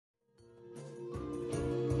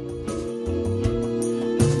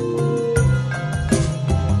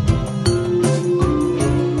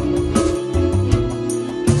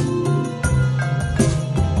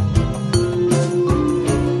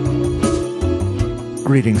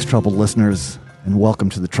Greetings, troubled listeners, and welcome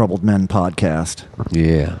to the Troubled Men podcast.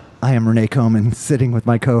 Yeah. I am Renee Coman, sitting with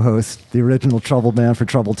my co-host, the original troubled man for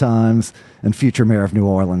troubled times and future mayor of New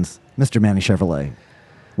Orleans, Mr. Manny Chevrolet.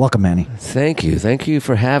 Welcome, Manny. Thank you. Thank you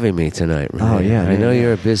for having me tonight, Renee. Oh, yeah. I know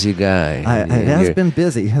you're a busy guy. It has been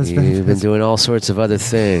busy. You've been doing all sorts of other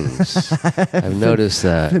things. I've noticed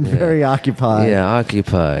that. Been very occupied. Yeah,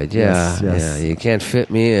 occupied. Yeah, Yes. yeah. You can't fit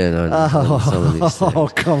me in on some of these things. Oh,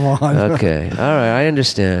 come on. Okay. All right. I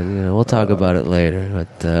understand. We'll talk about it later.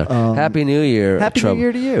 But Happy New Year. Happy New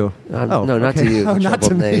Year to you. No, not to you. Oh, not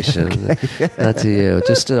Troubled to me. Nation. Okay. Not to you.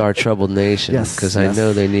 Just to our troubled nation. Yes, Because yes. I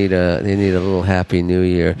know they need a little Happy New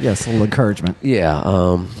Year. Yes, a little encouragement. Yeah.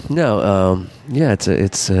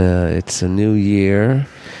 It's a new year,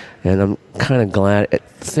 and I'm kind of glad. The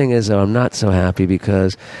thing is, though, I'm not so happy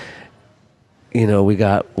because, we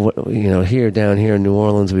got, down here in New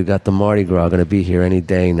Orleans, we got the Mardi Gras going to be here any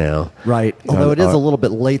day now. Right. Although it is a little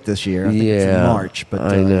bit late this year. I think it's in March. But,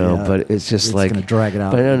 I know, yeah, but it's just like going to drag it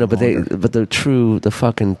out. But I don't know, longer. but the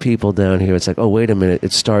fucking people down here, it's like, oh, wait a minute,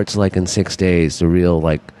 it starts like in 6 days. The real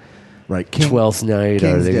like. Right. 12th night,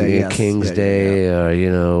 King's or Day, yes. King's Yeah, Day,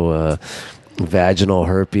 or vaginal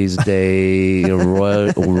herpes day,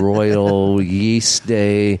 royal yeast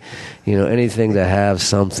day, anything to have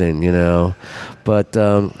something, But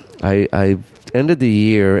I ended the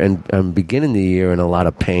year, and I'm beginning the year in a lot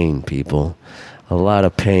of pain, people. A lot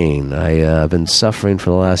of pain. I've been suffering for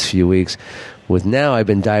the last few weeks. I've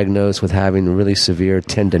been diagnosed with having really severe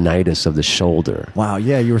tendonitis of the shoulder. Wow,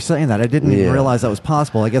 yeah, you were saying that. I didn't even realize that was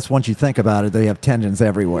possible. I guess once you think about it, they have tendons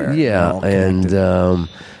everywhere. Yeah, and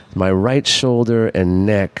my right shoulder and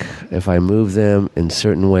neck, if I move them in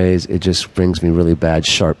certain ways, it just brings me really bad,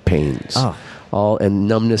 sharp pains. Oh. And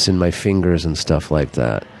numbness in my fingers and stuff like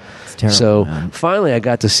that. It's terrible, So man. finally I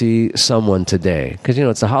got to see someone today. Because,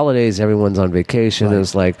 it's the holidays, everyone's on vacation. Right. It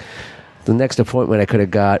was like... The next appointment I could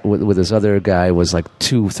have got with this other guy was like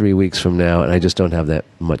 2-3 weeks from now, and I just don't have that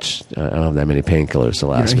much. I don't have that many painkillers to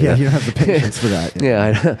last me. Yeah, you don't have the patience for that.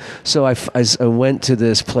 Yeah, so I went to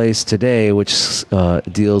this place today, which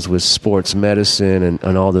deals with sports medicine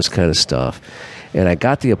and all this kind of stuff. And I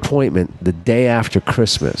got the appointment the day after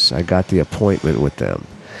Christmas. I got the appointment with them.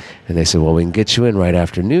 And they said, well, we can get you in right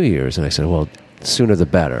after New Year's. And I said, well, sooner the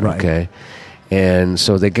better, Right. okay? And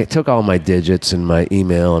so they took all my digits and my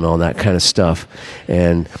email and all that kind of stuff.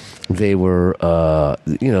 And they were,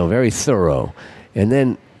 very thorough. And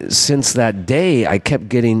then since that day, I kept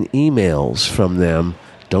getting emails from them.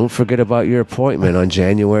 Don't forget about your appointment on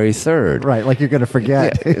January 3rd. Right, like you're going to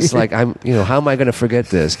forget. Yeah, it's like, how am I going to forget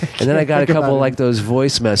this? And then I got a think couple about it. like those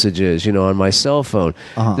voice messages, on my cell phone.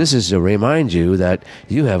 Uh-huh. This is to remind you that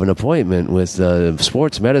you have an appointment with the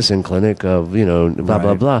sports medicine clinic of, blah,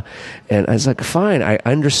 blah, Right. blah. And I was like, fine, I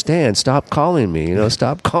understand. Stop calling me,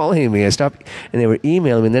 stop calling me. And they were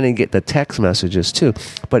emailing me, and then I get the text messages too.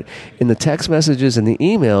 But in the text messages and the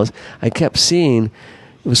emails, I kept seeing,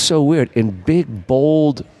 it was so weird, in big,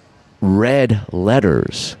 bold, red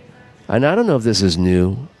letters. And I don't know if this is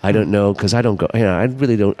new. I don't know, because I don't go, I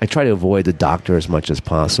really don't, I try to avoid the doctor as much as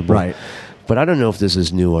possible. Right. But I don't know if this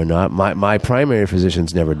is new or not. My primary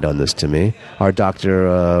physician's never done this to me. Our doctor,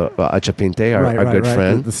 Achapinte, our good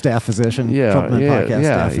friend. The staff physician. Yeah, Troubled Men podcast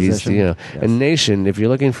staff he's physician. Yes. And Nation, if you're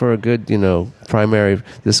looking for a good, primary,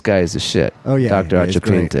 this guy is the shit. Oh, yeah, Dr. yeah, he's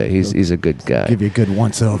Achapinte. great. He's a good guy. Give you a good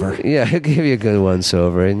once over. Yeah, he'll give you a good once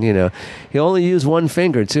over, and he only used one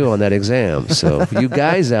finger too on that exam. So you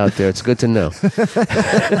guys out there, it's good to know.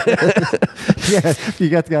 Yeah, you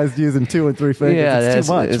got guys using 2 and 3 fingers. Yeah, it's that's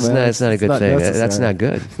too much, it's man. not. It's not a good thing. necessary. That's not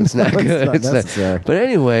good. It's not It's good. not It's not- necessary. But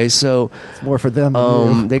anyway, so It's more for them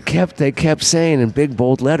than you. they kept saying in big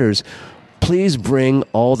bold letters, please bring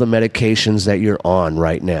all the medications that you're on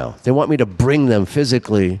right now. They want me to bring them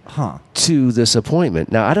physically Huh. to this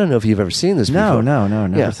appointment. Now, I don't know if you've ever seen this before. No,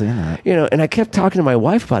 never seen that. And I kept talking to my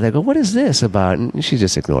wife about it. I go, what is this about? And she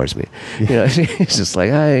just ignores me. She's just like,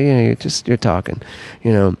 you're talking.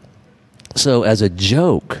 So as a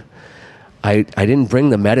joke, I didn't bring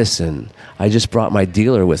the medicine. I just brought my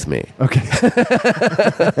dealer with me. Okay.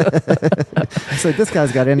 So this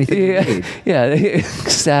guy's got anything you need. Yeah,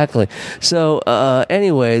 exactly. So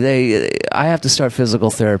anyway, I have to start physical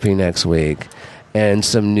therapy next week, and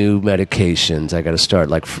some new medications. I got to start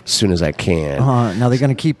like as soon as I can. Now they're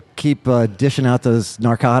going to keep dishing out those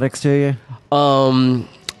narcotics to you.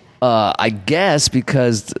 I guess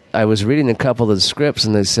because I was reading a couple of the scripts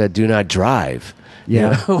and they said do not drive.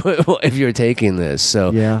 Yeah. You know, if you're taking this.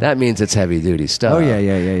 So Yeah. that means it's heavy duty stuff. Oh, yeah,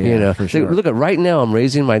 You know, for sure. look at right now, I'm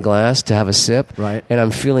raising my glass to have a sip. Right. And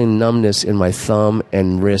I'm feeling numbness in my thumb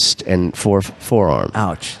and wrist and forearm.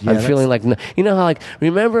 Ouch. Yeah, I'm that's- feeling like, you know how, like,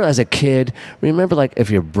 remember as a kid, like if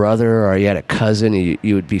your brother or you had a cousin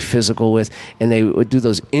you would be physical with, and they would do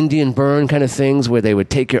those Indian burn kind of things where they would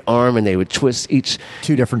take your arm and they would twist each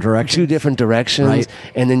two different directions. right.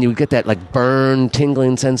 And then you would get that like burn,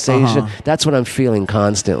 tingling sensation. Uh-huh. That's what I'm feeling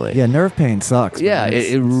constantly. Yeah, nerve pain sucks. Yeah, man.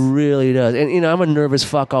 it really does. And, you know, I'm a nervous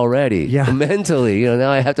fuck already. Yeah. Mentally. You know,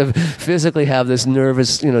 now I have to physically have this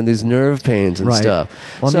nervous, you know, these nerve pains and right. stuff.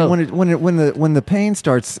 Well, So- I mean, when the pain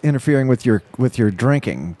starts interfering with your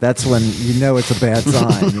drinking, that's when you know it's a bad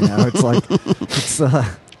sign. You know, it's like it's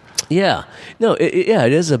Yeah. No,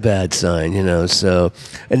 it is a bad sign, you know. So,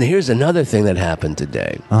 and here's another thing that happened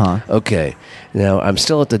today. Uh-huh. Okay. Now, I'm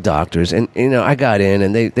still at the doctor's, and, you know, I got in,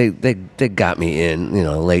 and they got me in, you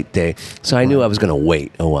know, late day. So I knew I was going to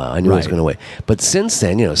wait a while. I knew I was Right. going to wait. But since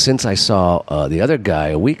then, you know, since I saw the other guy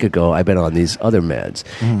a week ago, I've been on these other meds.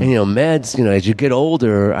 And, you know, meds, you know, as you get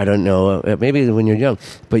older, I don't know, maybe when you're young,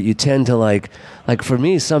 but you tend to like for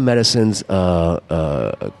me, some medicines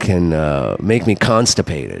can make me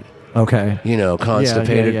constipated. okay. You know,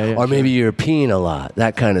 constipated, yeah, or maybe you're peeing a lot,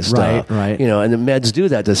 that kind of stuff. Right. You know, and the meds do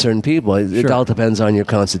that to certain people. It Sure. all depends on your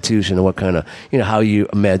constitution and what kind of, you know, how you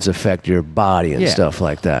meds affect your body and Yeah. stuff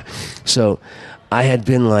like that. So, I had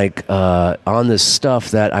been like on this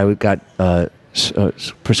stuff that I got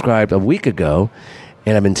prescribed a week ago.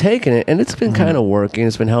 And I've been taking it, and it's been kind of working.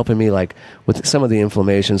 It's been helping me, like, with some of the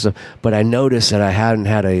inflammation. So, but I noticed that I hadn't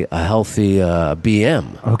had a healthy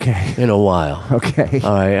BM Okay. in a while. Okay.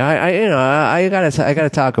 All right, I gotta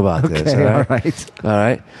talk about this. Okay. All All right? right. All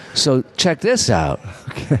right. So check this out.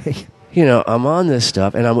 Okay. You know, I'm on this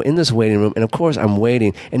stuff, and I'm in this waiting room, and of course I'm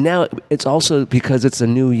waiting. And now it's also because it's a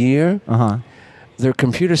new year. Uh-huh. Their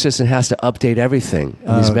computer system has to update everything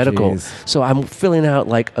in these Oh, medical. geez. So I'm filling out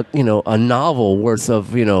like a novel worth of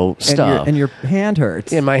stuff. And your hand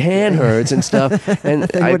hurts. Yeah, my hand hurts and stuff. And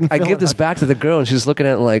They I wouldn't fill give it this out. back to the girl, and she's looking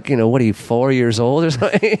at it like, what are you, 4 years old or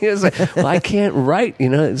something? It's like, well, I can't write.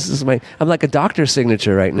 This is I'm like a doctor's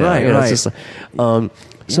signature right now. Right, It's right. just like,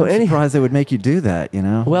 so I'm anyhow. surprised they would make you do that, you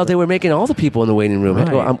know? Well, they were making all the people in the waiting room.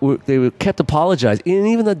 Right. They kept apologizing, and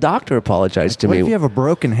even the doctor apologized to What me. if you have a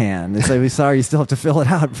broken hand? They say, we're sorry, you still have to fill it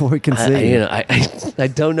out before we can see. I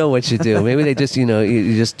don't know what you do. Maybe they just, you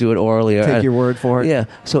just do it orally. Or, Take your word for it. Yeah.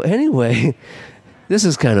 So anyway, this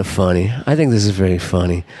is kind of funny. I think this is very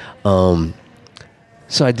funny.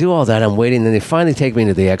 So I do all that. I'm waiting, and they finally take me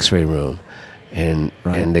into the X-ray room. And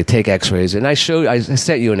Right. and they take X-rays, and I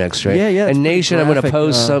sent you an X-ray. Yeah, it's And pretty Nation, I'm going to graphic,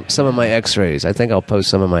 post some of my X-rays. I think I'll post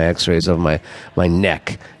some of my X-rays of my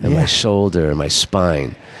neck and my Yeah. shoulder and my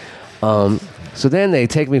spine. So then they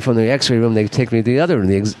take me from the X-ray room. They take me to the other room,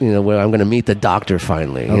 where I'm going to meet the doctor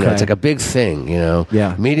finally. Okay. It's like a big thing,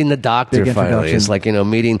 Yeah. Meeting the doctor Big finally. introduction. It's like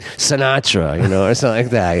meeting Sinatra, or something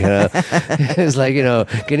like that. It's like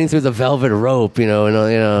getting through the velvet rope, Right,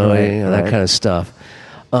 that right. kind of stuff.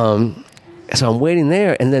 So I'm waiting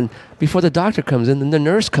there, and then before the doctor comes in, then the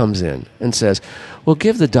nurse comes in and says, well,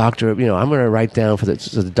 give the doctor, I'm going to write down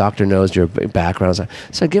so the doctor knows your background.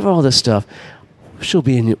 So I give her all this stuff. She'll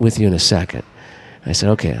be with you in a second. I said,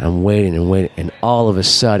 okay, I'm waiting, and all of a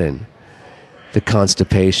sudden, the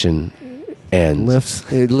constipation ends.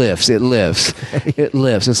 Lifts? It lifts. It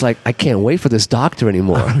lifts. It's like, I can't wait for this doctor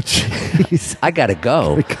anymore. Oh, jeez. I got to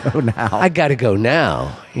go. Go now. I got to go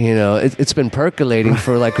now. It's been percolating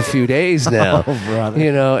for like a few days now. Oh, brother.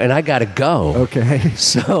 And I got to go. Okay.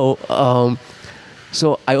 So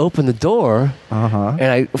I open the door Uh-huh.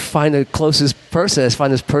 and I find the closest person. I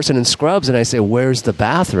find this person in scrubs, and I say, "Where's the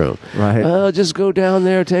bathroom?" Right. Oh, just go down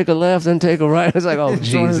there, take a left, then take a right. It's like, oh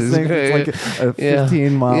It's one of those Jesus! things, it's like a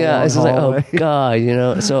 15-mile Yeah, long it's just like, hallway. oh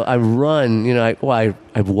God, So I run.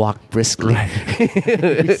 I walk briskly.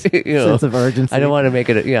 Sense of urgency. I don't want to make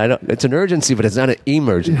it. It's an urgency, but it's not an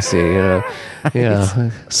emergency.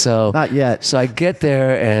 Yeah. So Not yet. So I get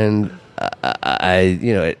there, and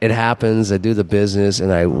it happens. I do the business,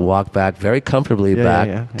 and I walk back very comfortably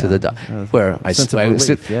back to the where I Sense of I relief.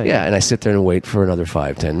 sit. Yeah. And I sit there and wait for another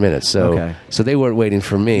 5-10 minutes. So Okay. so they weren't waiting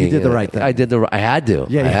for me. You did the right thing. I did I had to.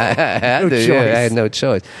 Yeah, I had No to. choice. Yeah, I had no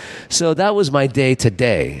choice. So that was my day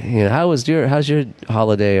today. How's your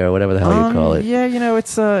holiday or whatever the hell you call it? Yeah,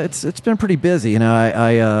 it's been pretty busy.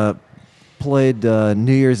 I played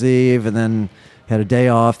New Year's Eve and then had a day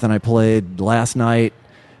off. Then I played last night,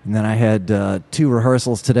 and then I had 2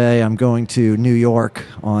 rehearsals today. I'm going to New York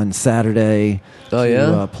on Saturday Oh, to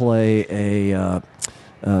yeah? play a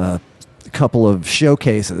couple of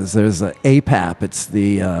showcases. There's a APAP. It's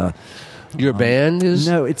the Your band is?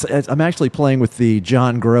 no. I'm actually playing with the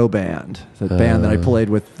John Grow band, the band that I played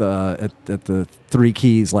with at the Three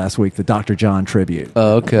Keys last week. The Dr. John tribute.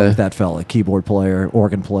 Oh, okay. That fella, keyboard player,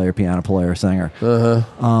 organ player, piano player, singer.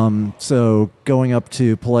 So going up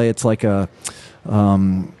to play, it's like an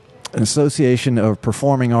association of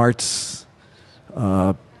performing arts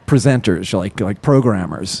presenters, like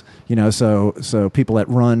programmers. So people that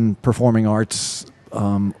run performing arts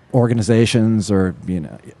organizations, or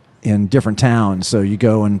in different towns. So you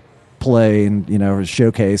go and play and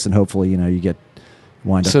showcase, and hopefully you get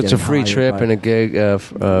wind up. So it's a getting free hired trip by- and a gig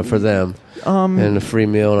for them, and a free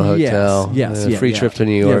meal in a hotel. Yes, and a free trip to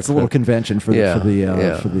New York. Yeah, it's a little convention for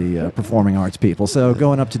the performing arts people. So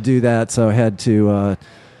going up to do that, so I had to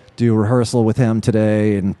do rehearsal with him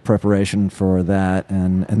today in preparation for that,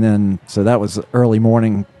 and then so that was early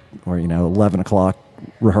morning, or 11 o'clock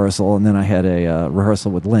rehearsal, and then I had a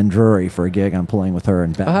rehearsal with Lynn Drury for a gig I'm playing with her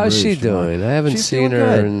in Baton How's she Rouge tomorrow. doing? I haven't She's seen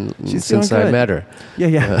doing her good. since I met her.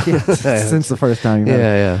 Yeah. Since the first time you met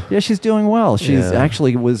her. Yeah, she's doing well. She's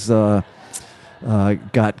actually was got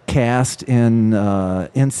cast in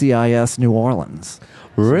NCIS New Orleans.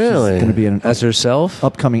 Really? Going to be an as herself?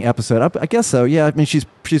 upcoming episode. I guess so. Yeah, I mean she's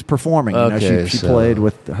performing. Okay, she so- played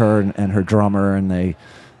with her and her drummer, and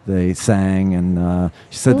they sang, and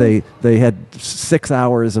she said they had 6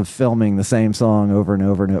 hours of filming the same song over and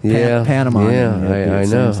over and over. Panama. I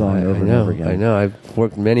know. I know. I've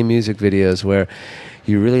worked many music videos where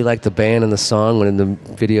you really like the band and the song when the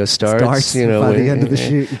video starts. By the end of the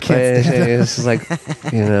shoot, you can't stand it. It's like,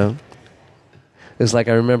 it's like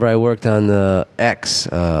I remember I worked on the X,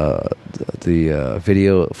 the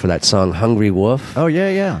video for that song "Hungry Wolf." Oh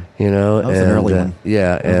yeah. That was an early one.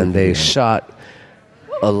 Yeah, and they shot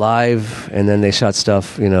live, and then they shot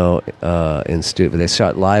stuff, in studio. They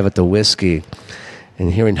shot live at the Whiskey,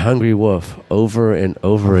 and hearing "Hungry Wolf" over and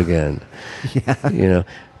over again. Yeah.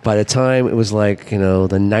 By the time it was like, the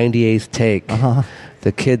 98th take,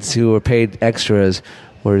 the kids who were paid extras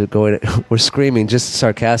were screaming just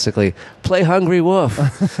sarcastically, "Play Hungry Wolf."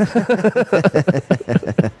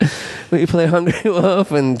 Will you play Hungry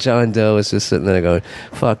Wolf? And John Doe was just sitting there going,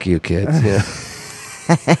 "Fuck you, kids."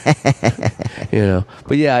 But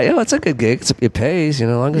it's a good gig. It pays, as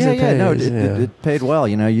long as it pays. No, it paid well.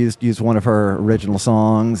 Used one of her original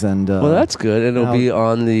songs, and well, that's good. And it'll be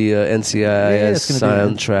on the NCIS it's gonna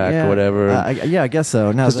be- soundtrack or whatever. I guess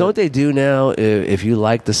so. Now, Because don't they do now, if you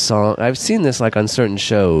like the song, I've seen this like on certain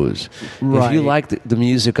shows. If Right. you like the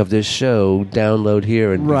music of this show, download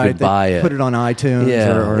here and you right? can buy they it. Put it on iTunes.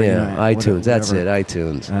 or iTunes. That's whatever. it,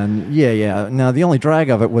 iTunes. And yeah. Now the only drag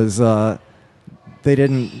of it was they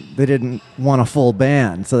didn't want a full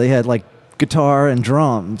band, so they had like guitar and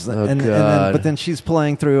drums, God. but then she's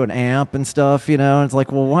playing through an amp and stuff, and it's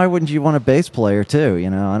like, well, why wouldn't you want a bass player too?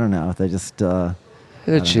 I don't know. They just They're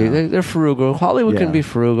cheap. They're frugal. Hollywood can Yeah. be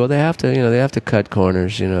frugal. They have to, they have to cut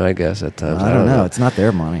corners. I guess at times. I don't know. It's not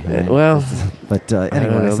their money. Well, but I don't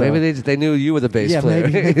anyway, know. so, Maybe they knew you were the bass yeah, player.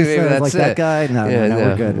 maybe so. that's Like it. that guy. No,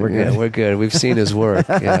 we're good. We're good. We're good. We've seen his work.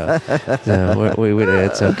 Yeah, no,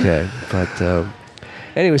 it's okay. But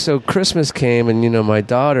anyway, so Christmas came, and my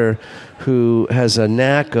daughter, who has a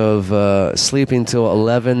knack of sleeping till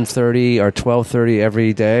 11:30 or 12:30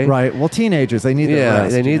 every day. Right. Well, teenagers, they need their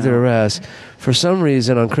rest. they need their rest. For some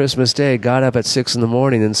reason, on Christmas Day, got up at 6 in the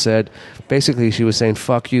morning and said, basically, she was saying,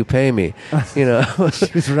 "Fuck you, pay me." She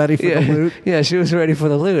was ready for the loot. Yeah, she was ready for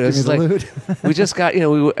the loot. It was me the like loot. we just got,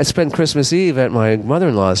 I spent Christmas Eve at my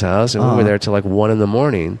mother-in-law's house, and we were there till like 1 in the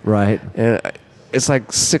morning. Right. And it's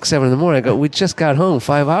like 6, 7 in the morning. I go, we just got home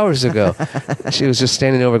 5 hours ago. She was just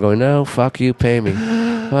standing over going, "No, fuck you, pay me."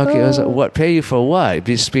 Fuck you. I was like, what? Pay you for what?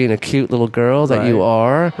 Just being a cute little girl that you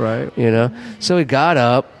are. Right. So we got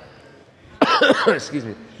up. Excuse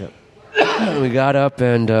me. We got up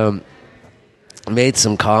and made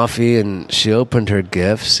some coffee, and she opened her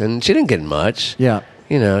gifts, and she didn't get much. Yeah.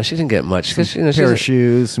 She didn't get much because Pair of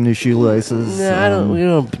shoes, some new shoelaces. No, we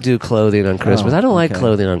don't do clothing on Christmas. Oh, I don't like okay.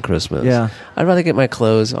 clothing on Christmas. Yeah. I'd rather get my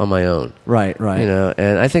clothes on my own. Right.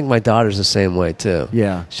 And I think my daughter's the same way too.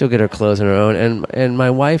 Yeah. She'll get her clothes on her own, and my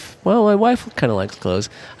wife. Well, my wife kind of likes clothes.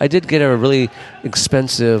 I did get her a really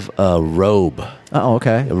expensive robe, Oh,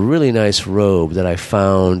 okay. a really nice robe that I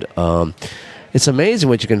found It's amazing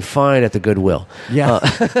what you can find at the Goodwill. Yeah.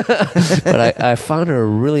 But I found her a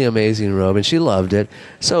really amazing robe, and she loved it.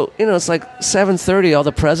 So, it's like 7:30, all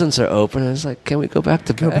the presents are open, and it's like, can we go back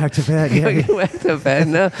to bed? Go back to bed, Can we yeah. go back to bed?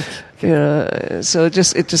 No. So it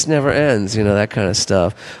just never ends, that kind of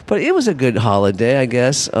stuff. But it was a good holiday, I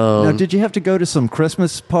guess. Now, did you have to go to some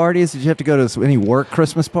Christmas parties? Did you have to go to any work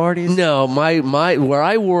Christmas parties? No, my where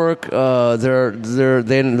I work, they're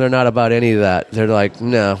not about any of that. They're like,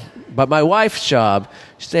 no. But my wife's job,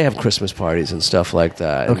 they have Christmas parties and stuff like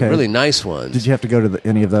that. Okay. Really nice ones. Did you have to go to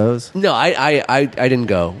any of those? No, I didn't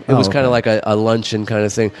go. It was kind of like a luncheon kind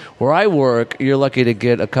of thing. Where I work, you're lucky to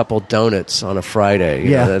get a couple donuts on a Friday.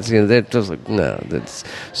 Yeah. They're just like, no.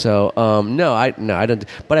 No, I don't.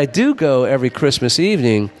 But I do go every Christmas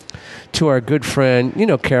evening to our good friend,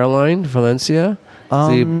 Caroline Valencia.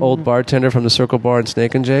 The old bartender from the Circle Bar and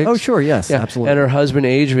Snake and Jake's. Oh, sure, yes, Yeah. absolutely. And her husband,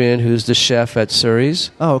 Adrian, who's the chef at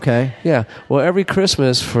Surrey's. Oh, okay. Yeah. Well, every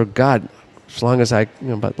Christmas, for God, as long as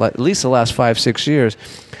but at least the last 5-6 years,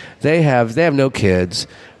 they have no kids.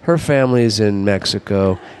 Her family's in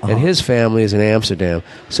Mexico, and his family is in Amsterdam.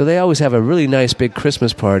 So they always have a really nice big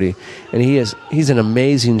Christmas party, and he's an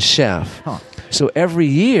amazing chef. Huh. So every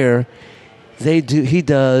year, he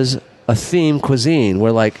does a themed cuisine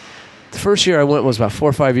where, like, the first year I went was about 4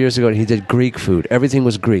 or 5 years ago, and he did Greek food. Everything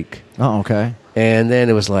was Greek. Oh, okay. And then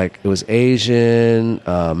it was Asian,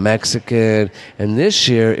 Mexican, and this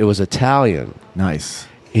year it was Italian. Nice.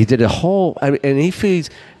 He did and he feeds,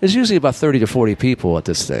 there's usually about 30 to 40 people at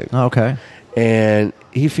this thing. Oh, okay. And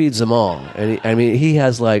he feeds them all. And he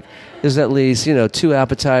has there's at least, 2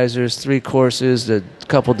 appetizers, 3 courses, a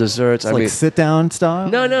couple desserts. It's like sit-down style?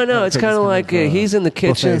 No. It's kind of like he's in the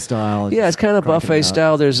kitchen. Buffet style. Yeah, it's kind of buffet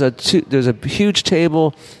style. There's a huge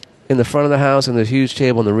table in the front of the house and there's a huge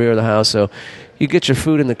table in the rear of the house. So you get your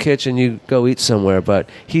food in the kitchen, you go eat somewhere. But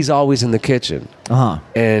he's always in the kitchen. Uh-huh.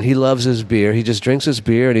 And he loves his beer. He just drinks his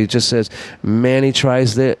beer and he just says, "Manny, try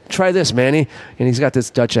this, Manny." And he's got this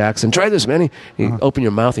Dutch accent. "Try this, Manny." You open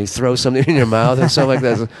your mouth and you throw something in your mouth and stuff like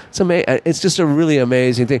that. It's amazing. It's just a really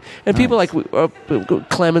amazing thing. And people like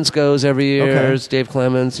Clemens goes every year. Okay. There's Dave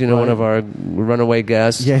Clemens, one of our runaway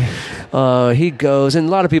guests. Yeah. He goes, and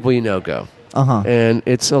a lot of people go. Uh-huh. And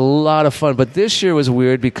it's a lot of fun. But this year was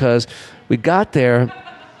weird because we got there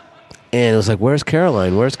and it was like, "Where's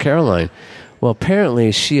Caroline? Where's Caroline?" Well,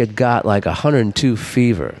 apparently she had got 102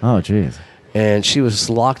 fever. Oh, jeez. And she was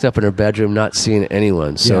locked up in her bedroom, not seeing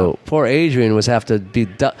anyone. So poor Adrian was have to be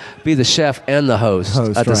the chef and the host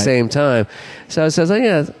at the same time. So I says,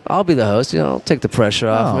 "Yeah, I'll be the host. I'll take the pressure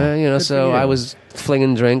off, man." good So for you. I was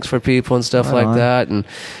flinging drinks for people and stuff Right like on. that, and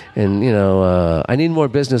I need more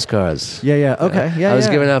business cards. Yeah. Okay. Yeah. I was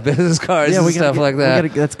giving out business cards and stuff like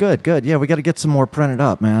that. That's good. Good. Yeah, we got to get some more printed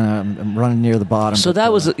up, man. I'm running near the bottom. So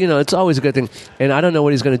that was, it's always a good thing. And I don't know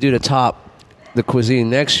what he's going to do to top the cuisine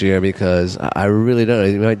next year because I really don't know.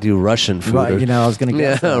 He might do Russian food. Right, I was going to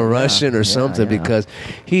guess. that. Russian or something because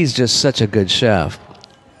he's just such a good chef.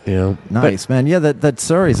 Nice, man. Yeah, that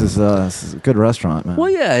Surrey's is a good restaurant, man. Well,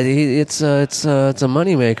 yeah, it's a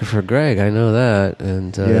moneymaker for Greg. I know that.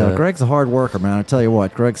 And Greg's a hard worker, man. I tell you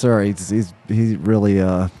what, Greg Surrey, he's really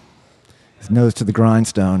his nose to the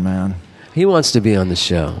grindstone, man. he wants to be on the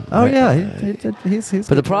show. Oh Right? yeah, he's.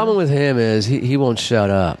 But the problem with him is he won't shut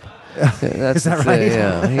up. That's Is that the thing, right?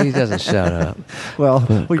 Yeah, he doesn't shut up. Well,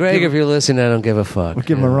 Greg, if you're listening, I don't give a fuck. We'll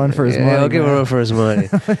give him a run for his money, I'll give him a man. run for his money.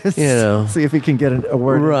 see if he can get a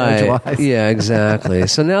word in Right. edgewise. Yeah, exactly.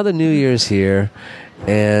 So now the New Year's here,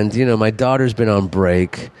 and my daughter's been on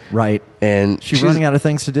break, Right. and She's running out of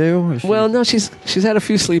things to do. Is she- Well, no, she's had a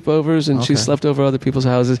few sleepovers and she's Okay. slept over other people's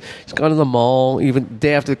houses. She's gone to the mall. Even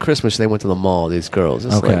day after Christmas, they went to the mall. These girls,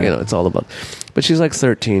 it's Okay. it's all about. But she's like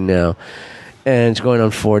 13 now, and she's going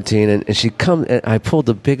on 14. And she come. And I pulled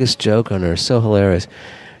the biggest joke on her. So hilarious.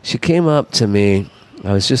 She came up to me.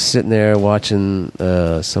 I was just sitting there watching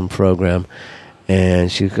some program,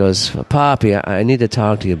 and she goes, "Poppy, I need to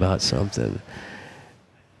talk to you about something."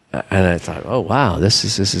 And I thought, oh wow, this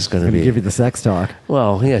is going to Gonna be. give you the sex talk.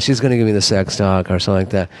 Well, yeah, she's going to give me the sex talk or something like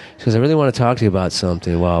that. She goes, "I really want to talk to you about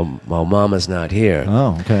something while Mama's not here."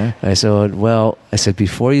 Oh, okay. I said, "Well," I said,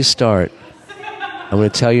 "before you start, I'm going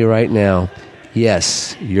to tell you right now,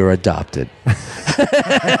 yes, you're adopted."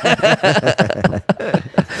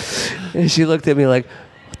 And she looked at me like,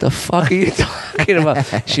 "What the fuck are you talking about?"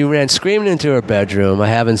 She ran screaming into her bedroom. I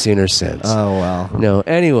haven't seen her since. Oh well. No,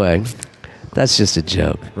 anyway, that's just a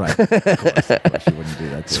joke. Right. Of course. She wouldn't do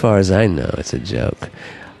that. As far as I know, it's a joke.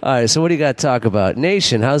 All right, so what do you got to talk about?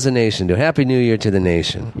 Nation, how's the nation doing? Happy New Year to the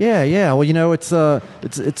nation. Yeah. Well, it's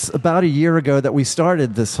about a year ago that we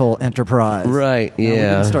started this whole enterprise. Right, We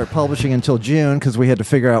yeah. didn't start publishing until June because we had to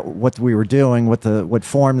figure out what we were doing, what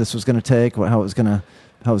form this was going to take, how it was going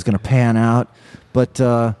to pan out. But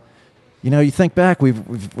you think back,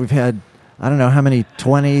 we've had, I don't know how many,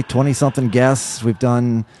 20 something guests. We've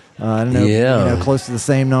done I don't know, Yeah. close to the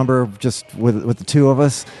same number just with the two of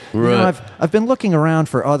us. Right. I've been looking around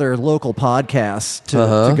for other local podcasts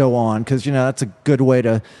to go on because that's a good way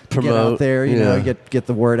to get Promote, out there. yeah. Get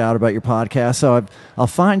the word out about your podcast. So I'll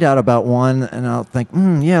find out about one and I'll think,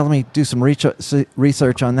 let me do some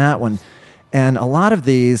research on that one. And a lot of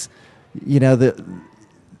these, you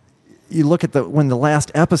look at when the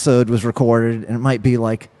last episode was recorded, and it might be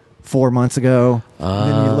like 4 months ago.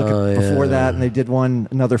 And then you look at before that, and they did one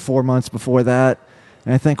another 4 months before that.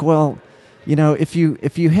 And I think, well, if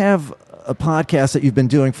you have a podcast that you've been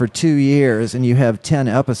doing for 2 years and you have 10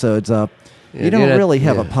 episodes up, you don't really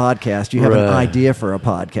have a podcast. You have an idea for a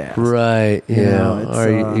podcast. Right,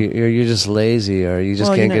 or you're just lazy, or you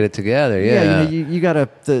just can't get it together. Yeah, you got to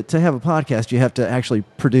have a podcast. You have to actually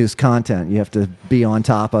produce content. You have to be on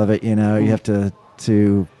top of it. You have to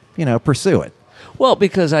pursue it. Well,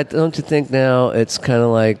 because don't you think now it's kind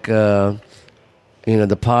of like, the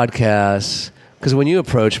podcast. Because when you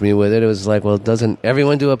approached me with it, it was like, well, doesn't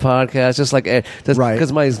everyone do a podcast? Just like, right?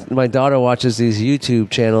 Because my daughter watches these YouTube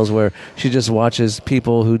channels where she just watches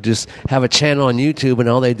people who just have a channel on YouTube, and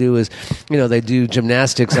all they do is, they do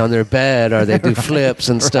gymnastics on their bed, or they do flips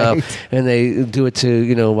and stuff, and they do it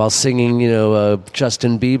to, while singing, a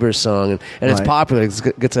Justin Bieber song, and it's popular.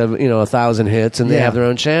 It gets 1,000 hits, and they have their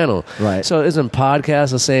own channel. Right. So isn't podcast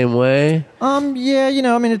the same way?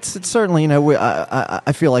 It's certainly,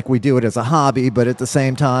 I feel like we do it as a hobby. But at the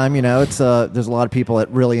same time, it's there's a lot of people that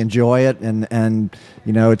really enjoy it, and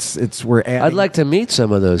we're adding. I'd like to meet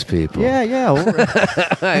some of those people. Yeah.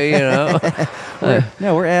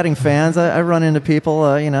 We're adding fans. I run into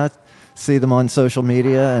people, see them on social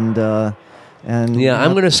media, and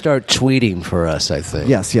I'm going to start tweeting for us, I think.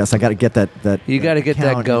 Yes, I got to get that. You got to get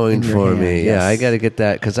that going for me. Yes. Yeah, I got to get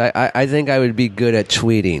that because I think I would be good at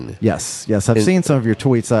tweeting. Yes. I've seen some of your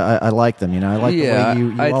tweets. I like them. I like the way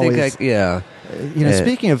you always.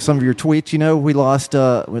 Speaking of some of your tweets, we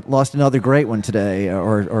lost another great one today,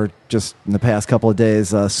 or just in the past couple of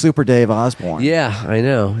days. Super Dave Osborne. Yeah, I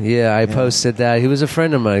know. Yeah, I posted that. He was a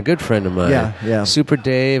friend of mine, a good friend of mine. Yeah. Super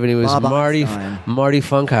Dave, and he was Bob Marty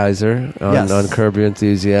Funkheiser on Curb Your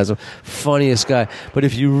Enthusiasm. Funniest guy. But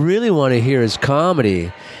if you really want to hear his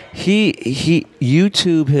comedy, he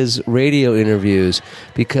YouTube his radio interviews,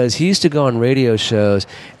 because he used to go on radio shows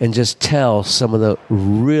and just tell some of the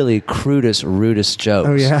really crudest, rudest jokes.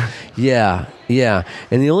 Oh, yeah? Yeah.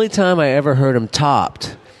 And the only time I ever heard him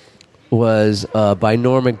topped was by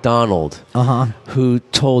Norm Macdonald, who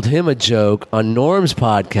told him a joke on Norm's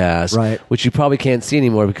podcast, right, which you probably can't see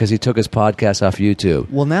anymore because he took his podcast off YouTube.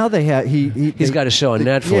 Well, now they have he's got a show on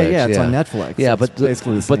Netflix. Yeah, it's on Netflix. Yeah, but it's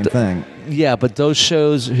basically the same thing. Yeah, but those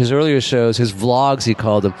shows, his earlier shows, his vlogs, he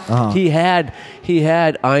called them. He had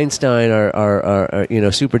Einstein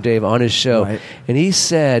or Super Dave on his show, right, and he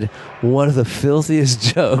said one of the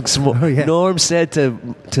filthiest jokes. Norm said to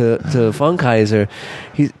Funkheiser,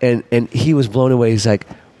 he was blown away. He's like,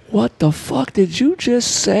 "What the fuck did you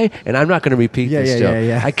just say?" And I'm not going to repeat this joke.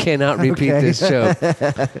 Yeah. I cannot repeat this joke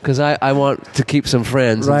because I want to keep some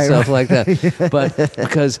friends and stuff like that. But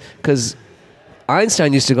because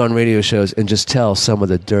Einstein used to go on radio shows and just tell some of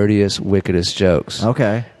the dirtiest, wickedest jokes.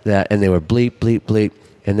 Okay. And they were bleep, bleep, bleep.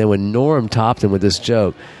 And then when Norm topped him with this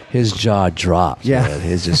joke, his jaw dropped. Yeah. Man.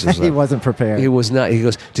 His just was like, he wasn't prepared. He was not. He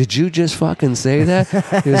goes, "Did you just fucking say that?"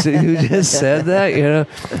 He goes, "You just said that?"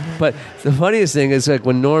 But the funniest thing is, like,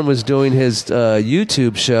 when Norm was doing his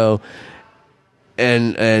YouTube show,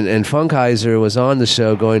 and Funkheiser was on the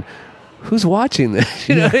show going, "Who's watching this?"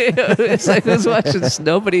 It's like, who's watching this?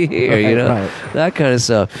 Nobody here, Right. That kind of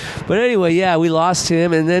stuff. But anyway, yeah, we lost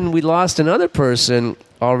him, and then we lost another person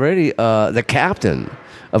already, the captain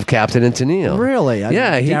of Captain and Tennille. Really?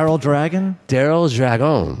 Yeah. Daryl Dragon? Daryl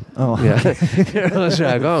Dragon. Oh. Yeah. Daryl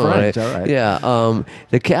Dragon. French, right? all right. Yeah.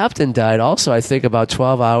 The captain died also, I think, about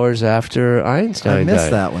 12 hours after Einstein died. I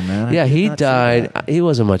missed that one, man. Yeah, he died. He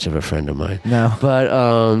wasn't much of a friend of mine. No. But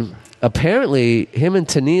apparently, him and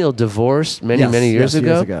Tennille divorced many years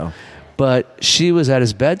ago. But she was at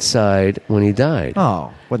his bedside when he died.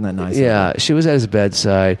 Oh, wasn't that nice? Yeah, she was at his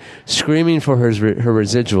bedside, screaming for her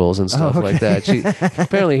residuals and stuff like that.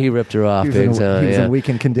 Apparently, he ripped her off big time. He was in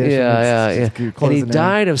weakened condition. Yeah. And he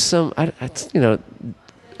died of some,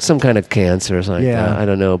 some kind of cancer or something like Yeah. that. I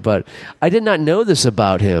don't know. But I did not know this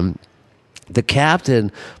about him. The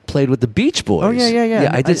captain played with the Beach Boys. Oh, yeah.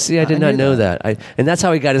 I did not knew know that. And that's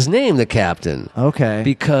how he got his name, the captain. Okay.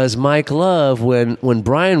 Because Mike Love, when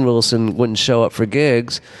Brian Wilson wouldn't show up for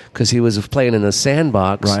gigs because he was playing in a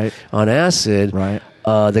sandbox Right. on acid, Right.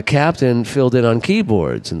 The captain filled in on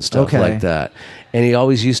keyboards and stuff Okay. like that. And he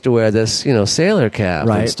always used to wear this, sailor cap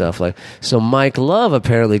Right. and stuff like. So Mike Love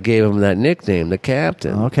apparently gave him that nickname, the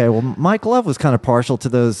captain. Okay, well, Mike Love was kind of partial to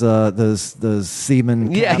those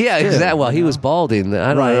seamen. Yeah, caps, too, exactly. Well, he you know? was balding. I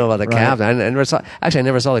don't Right, know about the right. captain. I never saw. Actually, I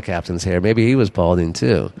never saw the captain's hair. Maybe he was balding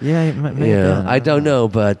too. Yeah, it may have Yeah, been. I don't know,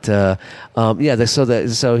 but so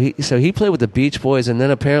he played with the Beach Boys, and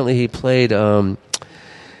then apparently he played.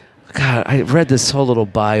 God, I read this whole little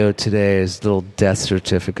bio today, his little death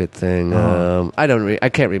certificate thing. I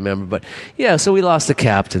can't remember, but yeah. So we lost the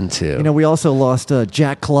captain too. You know, we also lost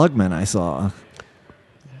Jack Klugman. I saw.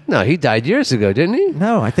 No, he died years ago, didn't he?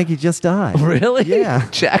 No, I think he just died. Really? Yeah.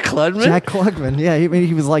 Jack Klugman. Jack Klugman. Yeah,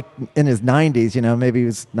 he was like in his 90s. You know, maybe he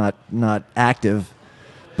was not active,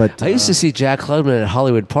 but I used to see Jack Klugman at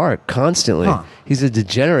Hollywood Park constantly. Huh. He's a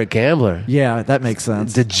degenerate gambler. Yeah, that makes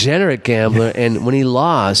sense. Degenerate gambler, and when he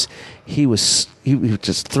lost, he would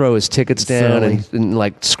just throw his tickets down and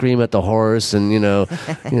like scream at the horse and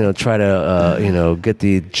try to get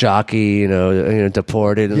the jockey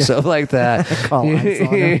deported and stuff like that. Call ice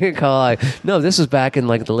on him. No, this was back in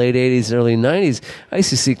like the late '80s, early '90s. I used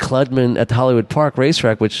to see Klugman at the Hollywood Park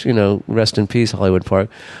racetrack, which rest in peace, Hollywood Park.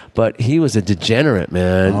 But he was a degenerate,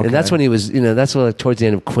 man, Okay. and that's when he was that's when, like, towards the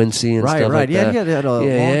end of Quincy and Right, stuff right. like Yeah, that. he had a long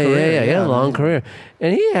career. He had a long career,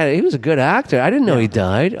 and he was a good actor. I didn't know he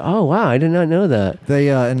died. Oh wow, I did not know that. They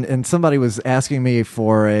and somebody was asking me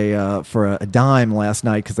for a dime last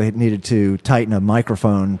night because they needed to tighten a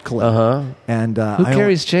microphone clip. And Who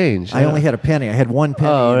carries change? I only had a penny. I had one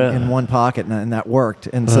penny Oh, yeah. in one pocket, and that worked.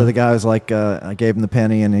 And so the guy was like, I gave him the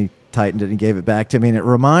penny, and he tightened it and gave it back to me. And it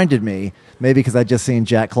reminded me, maybe because I'd just seen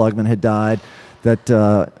Jack Klugman had died, that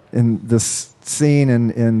in this scene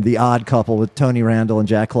in The Odd Couple with Tony Randall and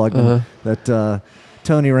Jack Klugman, that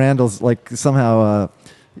Tony Randall's like somehow.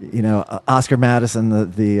 Oscar Madison,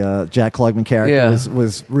 the Jack Klugman character,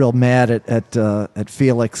 was real mad at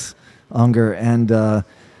Felix Unger, and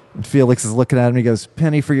Felix is looking at him. He goes,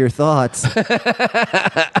 "Penny for your thoughts,"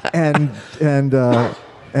 and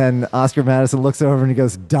Oscar Madison looks over and he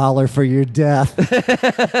goes, "Dollar for your death."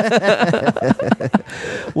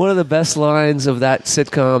 One of the best lines of that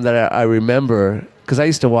sitcom that I remember, because I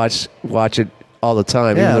used to watch it all the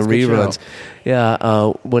time, Yeah, even the it's a good reruns. show.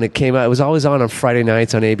 Yeah, when it came out, it was always on Friday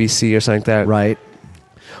nights on ABC or something like that. Right.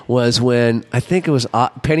 Was when I think it was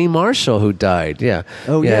Penny Marshall who died. Yeah.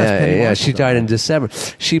 Oh, yes, Penny yeah. Marshall She died in died. December.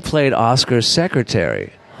 She played Oscar's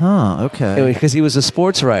secretary Huh. Okay. because he was a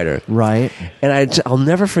sports writer. Right. And I'll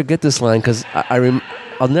never forget this line because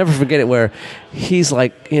I'll never forget it. Where he's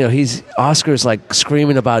like, Oscar's like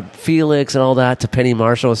screaming about Felix and all that to Penny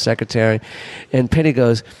Marshall, his secretary, and Penny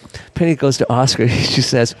goes to Oscar. She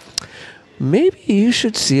says, "Maybe you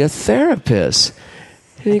should see a therapist."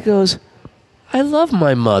 And he goes, "I love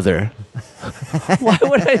my mother." Why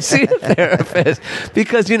would I see a therapist?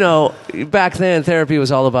 Because back then therapy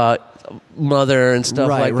was all about mother and stuff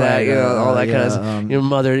Right, like that, right, all that kind of stuff. Your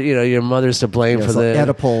mother, your mother's to blame Yeah, for so the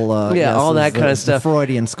Oedipal. yeah, yes, all is that kind the of stuff.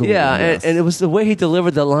 Freudian school. Yeah, yes. and it was the way he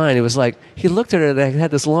delivered the line. It was like he looked at her and they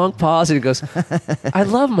had this long pause, and he goes, "I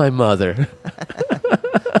love my mother."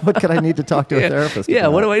 What could I need to talk to a therapist Yeah,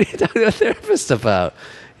 about? what do I need to talk to a therapist about?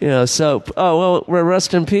 So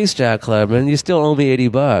rest in peace, Jack Klugman. You still owe me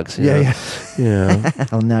 $80. you know? Yeah.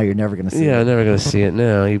 Oh, now you're never going to see Yeah, it. I'm never gonna see it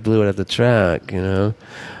now. You blew it at the track, So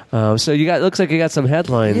looks like you got some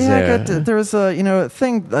headlines there. Yeah, there was a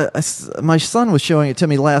thing. My son was showing it to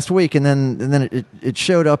me last week, and then it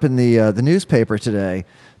showed up in the newspaper today.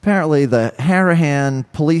 Apparently, the Harahan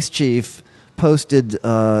police chief posted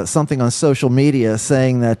something on social media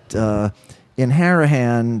saying that in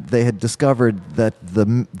Harahan they had discovered that the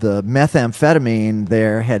methamphetamine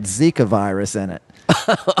there had Zika virus in it,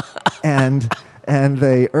 and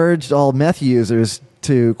they urged all meth users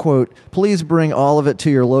to, quote, "Please bring all of it to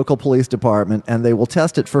your local police department and they will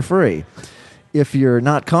test it for free. If you're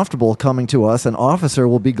not comfortable coming to us, an officer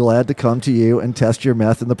will be glad to come to you and test your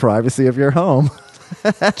meth in the privacy of your home."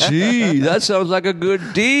 Gee, that sounds like a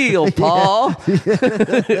good deal, Paul.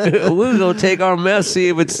 We're gonna take our meth, see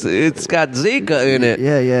if it's got Zika in it.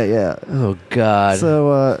 Yeah. Oh God.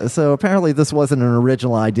 So apparently this wasn't an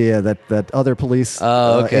original idea that other police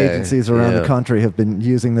Okay. agencies around the country have been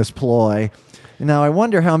using this ploy. Now I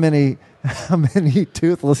wonder how many how many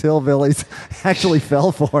toothless hillbillies actually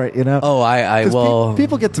fell for it, you know? Oh, 'Cause well,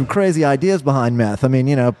 people get some crazy ideas behind meth. I mean,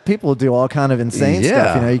 you know, people do all kind of insane stuff.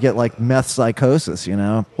 Yeah. You know, you get like meth psychosis, you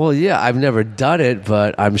know? well, yeah, I've never done it,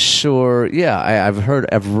 but I'm sure. Yeah,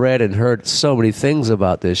 I've read and heard so many things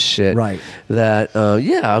about this shit. Right. That,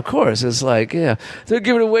 yeah, of course, it's like, yeah, they're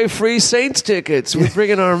giving away free Saints tickets. We're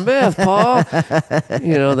bringing our meth, Paul.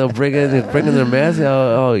 You know, they're bringing their meth.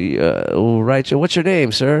 Right. What's your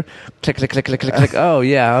name, sir? Click, click, click, click, click, click. Oh,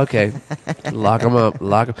 yeah, okay. Lock them up.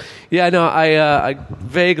 Lock them. Yeah, no, I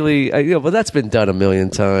vaguely, but that's been done a million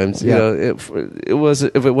times. You Yeah. know, it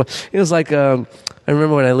was like, I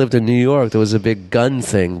remember when I lived in New York, there was a big gun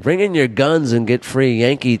thing. Bring in your guns and get free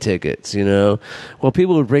Yankee tickets, you know? Well,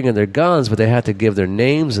 people would bring in their guns, but they had to give their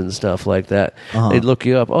names and stuff like that. Uh-huh. They'd look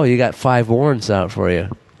you up. Oh, you got 5 warrants out for you.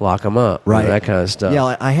 Lock them up. Right. That kind of stuff.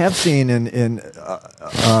 Yeah, I have seen in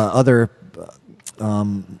other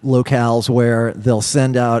locales where they'll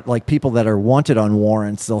send out like people that are wanted on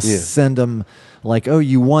warrants. They'll Yeah. send them like, "Oh,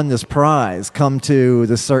 you won this prize. Come to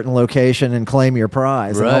this certain location and claim your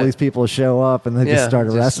prize." And all Right. these people show up and they just start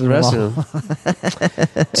arresting them. all.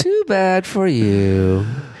 them. Too bad for you.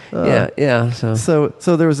 Yeah. So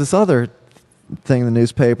there was this other thing in the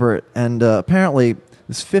newspaper, and apparently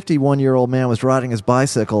this 51-year-old man was riding his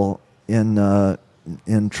bicycle in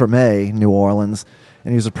Tremé, New Orleans,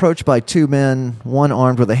 and he was approached by 2 men, one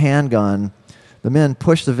armed with a handgun. The men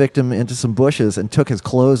pushed the victim into some bushes and took his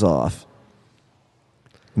clothes off.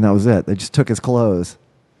 And that was it. They just took his clothes.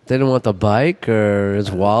 They didn't want the bike or his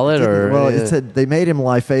wallet or... Well, it said they made him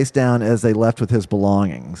lie face down as they left with his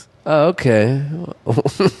belongings. Oh, okay.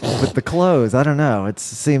 With the clothes, I don't know. It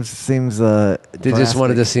seems. They just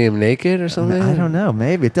wanted to see him naked or something? I don't know.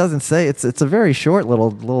 Maybe it doesn't say. It's a very short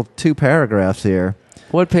little 2 paragraphs here.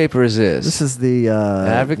 What paper is this? This is the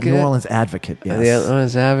Advocate? New Orleans Advocate. Yes. The New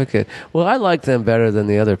Orleans Advocate. Well, I like them better than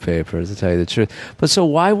the other papers, to tell you the truth. But so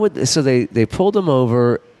why would... So they pulled him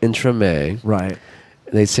over in Tremé. Right.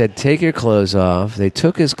 They said, take your clothes off. They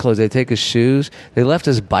took his clothes. They take his shoes. They left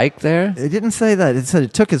his bike there. It didn't say that. It said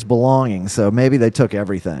it took his belongings, so maybe they took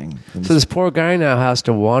everything. So this poor guy now has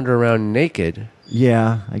to wander around naked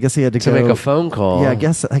Yeah, I guess he had to to go make a phone call. Yeah, I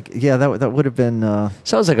guess. That would have been.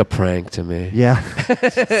 Sounds like a prank to me. Yeah,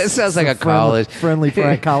 It sounds like a college. friendly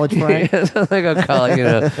prank, college prank. Yeah, it sounds like a college,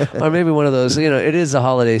 or maybe one of those. It is the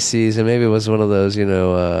holiday season. Maybe it was one of those,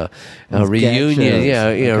 Those gag reunion. shows.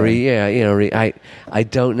 Yeah, Okay. I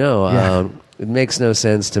don't know. Yeah. It makes no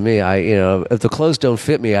sense to me. If the clothes don't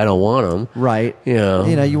fit me, I don't want them. Right.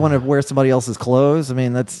 You want to wear somebody else's clothes. I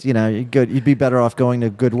mean, that's you'd be better off going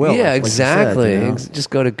to Goodwill. Yeah, like you said, exactly.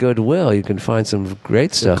 Just go to Goodwill. You can find some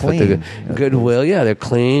great stuff at the clean. Goodwill. Yeah, they're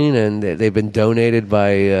clean and they've been donated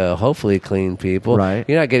by hopefully clean people. Right.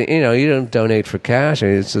 You're not getting. You don't donate for cash.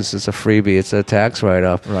 It's a freebie. It's a tax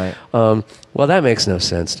write-off. Right. Well, that makes no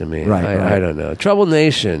sense to me. Right, I don't know. Trouble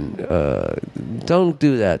Nation. Don't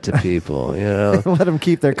do that to people. Let them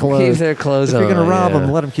keep their clothes. Keep their clothes If you're going on, to rob yeah.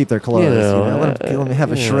 them, let them keep their clothes. Let them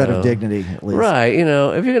have a shred you of know. dignity at least. Right,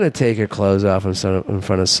 if you're going to take your clothes off in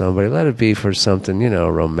front of somebody, let it be for something,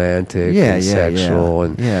 romantic and sexual.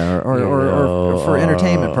 And, or for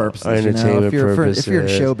entertainment purposes. Or entertainment if you're purposes. if you're in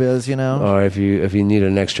showbiz, Or if you need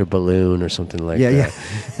an extra balloon or something like that.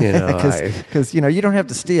 because you don't have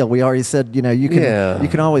to steal. We already said you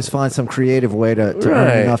can always find some creative way to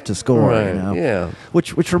earn enough to score. Right, yeah.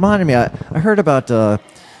 Which reminded me, I heard about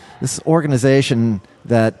this organization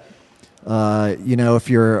that if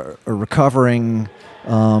you're a recovering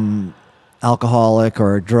alcoholic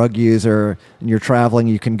or a drug user and you're traveling,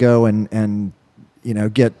 you can go and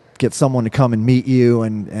get someone to come and meet you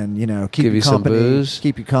and keep Give you you some company, booze?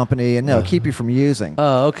 keep you company, and keep you from using.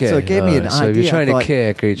 Oh, okay. So it gave me an So idea. if you're trying I thought- to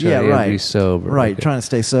kick or you're trying to be sober. Right, okay. trying to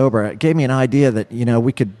stay sober. It gave me an idea that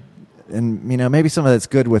we could, and maybe someone that's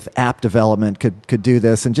good with app development could do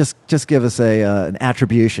this and just give us an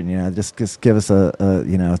attribution. Just give us a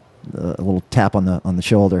little tap on the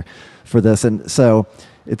shoulder for this. And so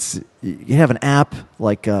you have an app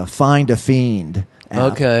like Find a Fiend.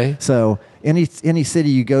 App. Okay. So any city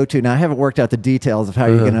you go to, now I haven't worked out the details of how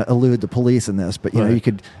you're going to elude the police in this, but you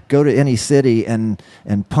could go to any city and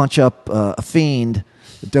punch up a fiend,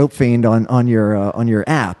 a dope fiend on your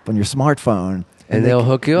app on your smartphone, And they'll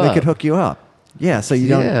hook you They up. could hook you up. Yeah, so you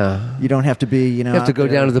don't have to be You have to out go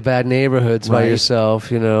there. down to the bad neighborhoods by Right. yourself,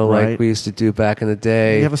 like Right. we used to do back in the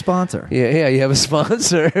day. You have a sponsor. Yeah, you have a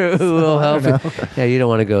sponsor who will help you. Yeah, you don't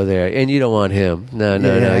want to go there, and you don't want him. No.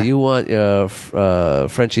 Yeah. You want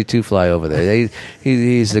Frenchie Two Fly over there.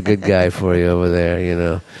 He's the good guy for you over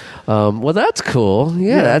there. Well, that's cool.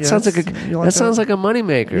 Yeah, that sounds like that sounds like a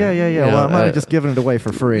moneymaker. Yeah. Well, I might have just given it away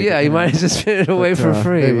for free. Yeah, you might have just given it away for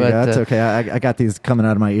free. But that's okay. I got these coming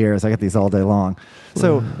out of my ears. I got these all day long.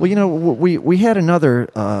 So, well, we had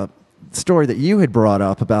another story that you had brought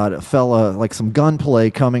up about a fella, like some gunplay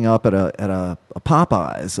coming up at a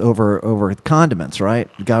Popeyes over condiments, right?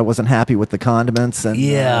 The guy wasn't happy with the condiments and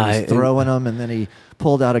he was throwing them, and then he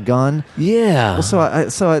pulled out a gun. Yeah.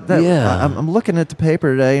 Well, I'm looking at the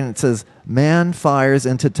paper today, and it says man fires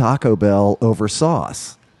into Taco Bell over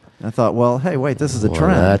sauce. And I thought, well, hey, wait, this is a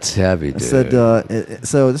trend. That's heavy, dude. I said,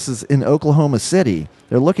 so this is in Oklahoma City.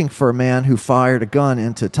 They're looking for a man who fired a gun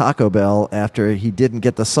into Taco Bell after he didn't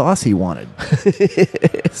get the sauce he wanted.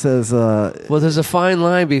 It says, well, there's a fine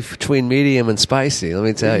line between medium and spicy. Let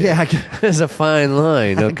me tell you. Yeah, there's a fine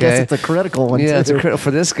line. Okay, I guess it's a critical one. Yeah, too. it's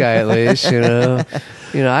for this guy at least.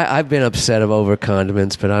 I've been upset over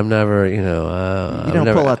condiments, but I'm never. You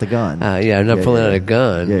don't pull out the gun. I'm not pulling out a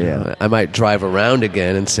gun. Yeah. I might drive around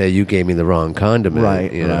again and say you gave me the wrong condiment.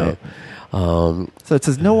 Right. You know. So it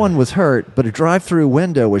says no one was hurt, but a drive-through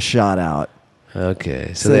window was shot out.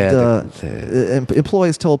 Okay, so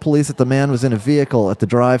employees told police that the man was in a vehicle at the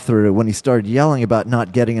drive-through when he started yelling about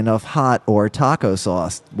not getting enough hot or taco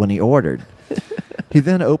sauce when he ordered. He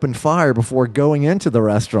then opened fire before going into the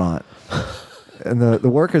restaurant, and the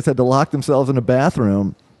workers had to lock themselves in a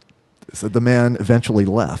bathroom. So the man eventually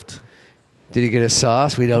left. Did he get a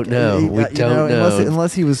sauce? We don't know. We don't know.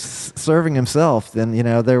 Unless he was serving himself, then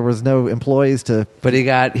there was no employees to. But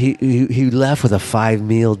he left with a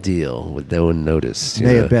 5-meal deal with no one noticed.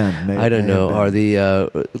 May have been. I don't know. Or the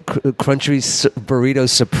Crunchy Burrito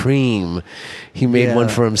Supreme. He made one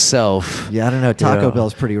for himself. Yeah, I don't know. Taco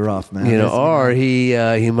Bell's pretty rough, man. Or he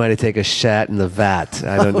might have taken a shat in the vat.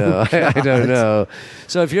 I don't know. I don't know.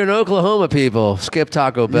 So if you're in Oklahoma, people, skip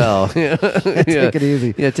Taco Bell. Take it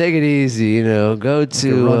easy. Yeah, take it easy. Go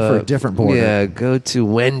to run for a different border. Yeah, go to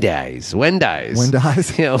Wendy's. Wendy's.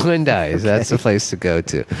 Yeah, Wendy's. Okay. That's the place to go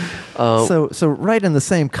to. So right in the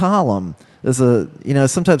same column, there's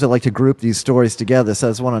sometimes I like to group these stories together. So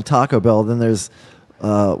there's one on Taco Bell, then there's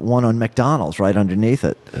one on McDonald's right underneath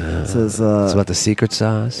it. It says it's about the secret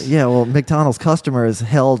sauce. Yeah, well, McDonald's customers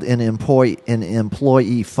held in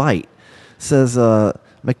employee fight. It says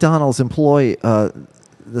McDonald's employee.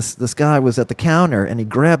 This guy was at the counter and he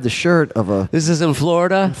grabbed the shirt of a. This is in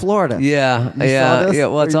Florida. In Florida. Yeah.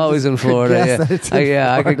 Well, it's always in Florida.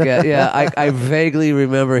 I could get. Yeah, I vaguely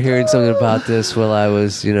remember hearing something about this while I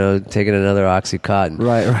was, taking another OxyContin.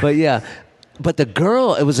 Right. But yeah, but the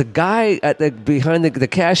girl, it was a guy behind the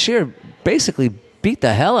cashier, basically beat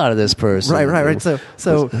the hell out of this person. Right.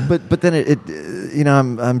 So, but then it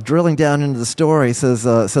I'm drilling down into the story. It says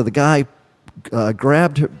so the guy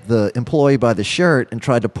grabbed the employee by the shirt and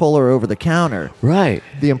tried to pull her over the counter. Right.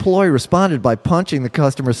 The employee responded by punching the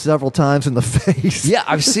customer several times in the face. Yeah,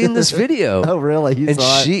 I've seen this video. Oh, really?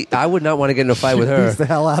 I would not want to get in a fight with her. Beats the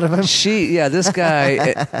hell out of him. This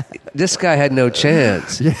guy had no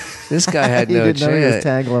chance. Yeah. This guy had he no didn't chance. know he was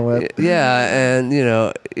tangling with. Yeah, and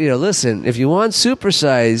listen, if you want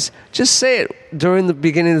supersize, just say it during the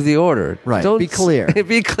beginning of the order. Right. Don't be clear.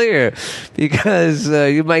 Be clear, because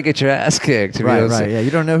you might get your ass kicked. Right. Yeah,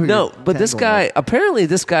 you don't know who. No, but this guy,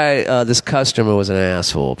 this customer was an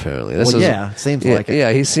asshole. Apparently, seems like it.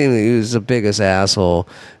 Yeah, he was the biggest asshole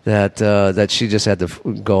that she just had to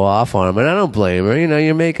go off on him, and I don't blame her.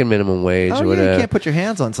 You're making minimum wage or whatever. You can't put your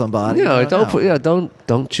hands on somebody.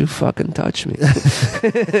 Don't you fucking touch me.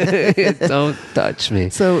 Don't touch me.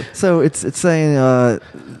 So it's saying a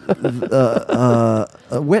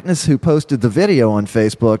witness who posted the video on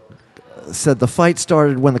Facebook said the fight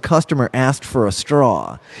started when the customer asked for a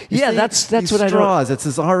straw. That's what I don't. Straws.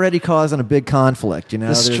 It's already causing a big conflict.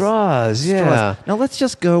 The straws. Yeah. Now let's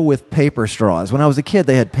just go with paper straws. When I was a kid,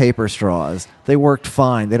 they had paper straws. They worked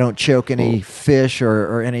fine. They don't choke any fish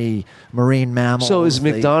or any marine mammals. So is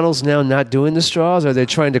McDonald's now not doing the straws? Or are they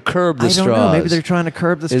trying to curb the straws? I don't know. Maybe they're trying to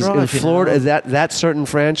curb the straws. In Florida, that certain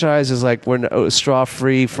franchise is like we're a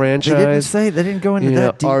straw-free franchise. They didn't say. They didn't go into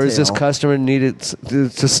that detail. Or is this customer needed to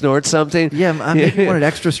snort something? Yeah, maybe he wanted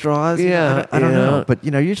extra straws. Yeah, I don't know. But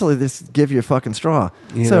usually they just give you a fucking straw.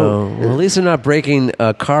 Well, at least they're not breaking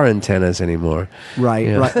car antennas anymore.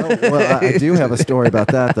 Right. Right. Oh, well, I do have a story about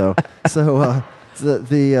that though. So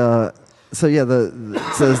it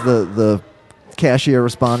says the cashier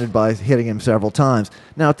responded by hitting him several times.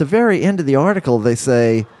 Now at the very end of the article, they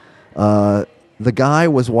say the guy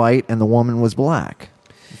was white and the woman was black.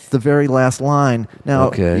 It's the very last line.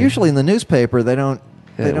 Now, usually in the newspaper, they don't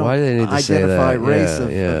they don't why do they need to say identify that? race Yeah,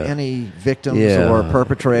 of yeah. any victims Yeah. or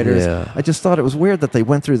perpetrators. Yeah. I just thought it was weird that they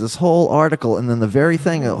went through this whole article and then the very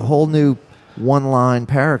thing, a whole new one-line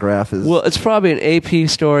paragraph is. Well, it's probably an AP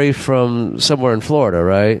story from somewhere in Florida,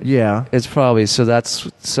 right? yeah. It's probably so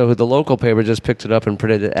the local paper just picked it up and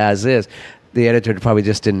printed it as is. The editor probably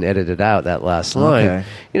just didn't edit it out, that last line. Okay.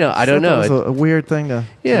 I don't know. It was a weird thing to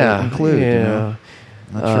include. Yeah. You know?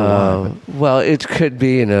 Not sure why. But. Well, it could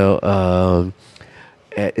be,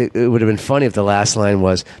 it would have been funny if the last line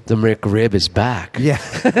was, "The McRib is back." Yeah,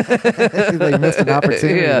 they missed an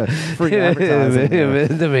opportunity. Yeah. Free advertising.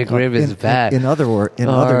 The McRib is back. In other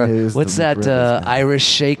news, what's the that McRib is back. Irish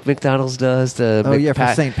shake McDonald's does? The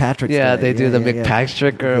for St. Patrick's Yeah, Day. they do the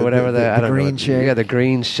McPatrick or whatever. The I don't green know. shake. Yeah, the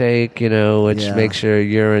green shake. Which Yeah. makes your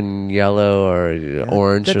urine yellow or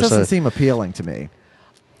orange That or doesn't something. seem appealing to me.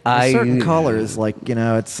 Certain colors, like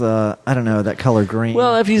it's I don't know, that color green.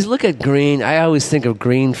 Well, if you look at green, I always think of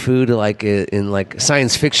green food like in like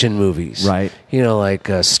science fiction movies, Right. Like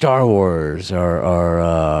Star Wars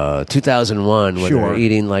or 2001, when Sure. they're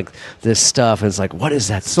eating like this stuff, and it's like, what is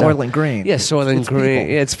that? Soylent stuff? Green. Yeah, Soylent It's Green.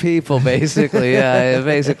 people. It's people, basically. Yeah, it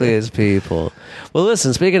basically is people. Well,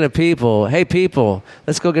 listen. Speaking of people, hey people,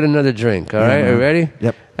 let's go get another drink. All right, are you ready?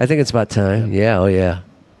 Yep. I think it's about time. Yeah. Oh yeah.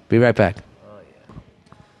 Be right back.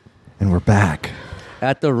 And we're back.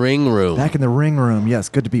 At the Ring Room. Back in the ring room. Yes,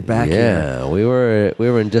 good to be back here. Yeah, we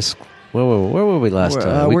were in just where were we last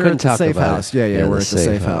time? We we're couldn't at the talk safe about house. it. Yeah, we're at the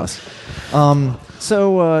safe house.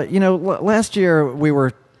 Last year we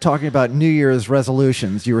were talking about New Year's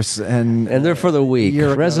resolutions. You were and they're for the week. year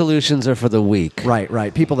ago. Resolutions are for the week.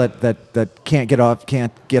 Right. People that can't get off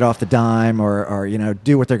the dime or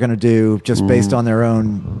do what they're going to do just based on their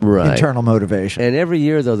own Right. internal motivation. And every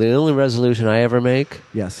year, though, the only resolution I ever make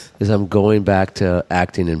Yes. is I'm going back to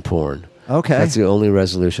acting in porn. Okay. That's the only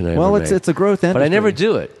resolution I ever Well, make. it's a growth industry. But I never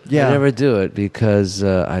do it. Yeah. I never do it because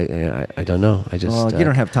I don't know. I just Well, you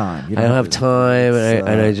don't have time. You I don't have time, it's,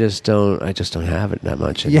 and I just don't have it that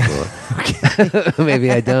much anymore. Yeah. Okay. Maybe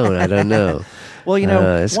I don't. I don't know. Well,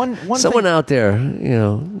 It's- one someone thing, out there,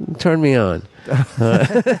 turn me on.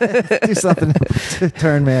 do something to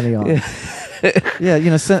turn Manny on.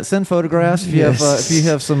 Yeah, send photographs if you Yes. have if you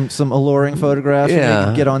have some alluring photographs. Yeah. You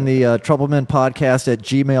can get on the Troublemen podcast at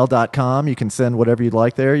gmail.com. You can send whatever you'd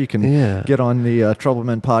like there. You can Yeah. get on the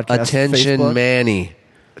Troublemen podcast Attention, Facebook. Manny.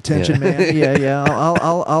 Attention, man. Yeah.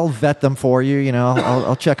 I'll vet them for you.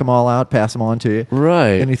 I'll check them all out, pass them on to you.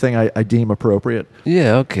 Right. Anything I deem appropriate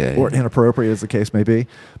Yeah. Okay. or inappropriate, as the case may be.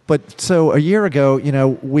 But so a year ago,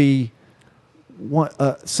 we.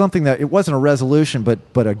 Something that it wasn't a resolution, but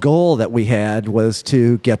a goal that we had was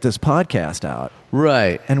to get this podcast out,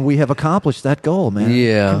 Right. and we have accomplished that goal, man.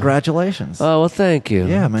 Yeah. Congratulations. Oh well, thank you.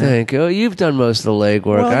 Yeah, man. Thank you. Oh, you've done most of the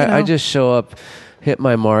legwork. Well, I just show up, hit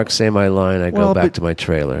my mark, say my line, I go Well, back but- to my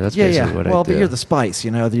trailer. That's yeah, basically yeah. what Well, I do. but you're the spice.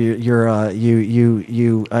 It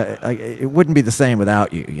wouldn't be the same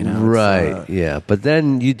without you. It's, right. Yeah. But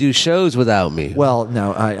then you do shows without me. well,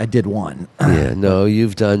 no, I did one. Yeah. No,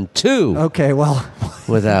 you've done two Okay, well,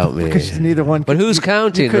 without me. because neither one. But who's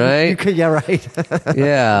counting, couldn't- right? You could, yeah, right.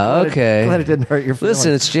 Yeah. Okay. Glad it didn't hurt your feelings.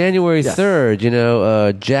 Listen, it's January Yes.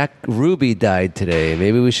 3rd. Jack Ruby died today.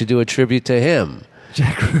 Maybe we should do a tribute to him.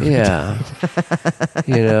 Jack Ruby. Yeah.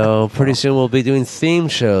 Pretty soon we'll be doing theme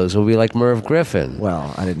shows. We'll be like Merv Griffin.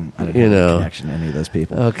 Well, I didn't have You any know. connection to any of those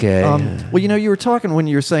people. Okay. Well, you were talking when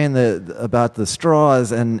you were saying about the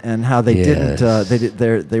straws and how they Yes.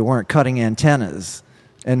 they weren't cutting antennas,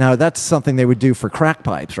 and now that's something they would do for crack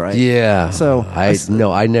pipes, right? Yeah. So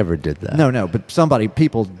I never did that. no, but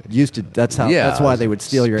people used to. That's how. Yeah. That's why they would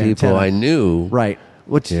steal your people antenna. I knew. Right.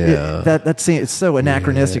 Which Yeah. that seems it's so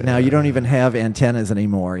anachronistic now. You don't even have antennas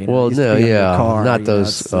anymore. Well, it used to no, be on your yeah, car, not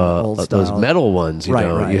those it's old those style. metal ones. You Right,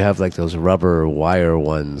 know, right. you have like those rubber wire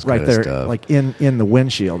ones. Right kind there, of stuff. like in the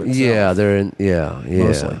windshield itself. yeah, they're in. Yeah,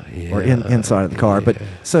 mostly, yeah, or inside of the car. But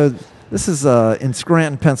so this is in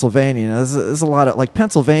Scranton, Pennsylvania. There's a lot of like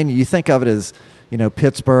Pennsylvania. You think of it as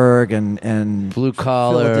Pittsburgh and blue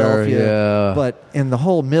collar. Philadelphia, Yeah, but in the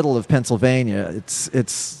whole middle of Pennsylvania,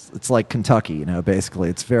 it's like Kentucky. Basically,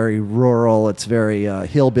 it's very rural. It's very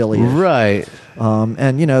hillbilly. right.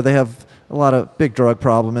 And they have a lot of big drug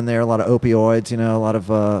problem in there, a lot of opioids, a lot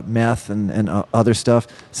of meth and other stuff.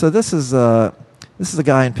 So this is a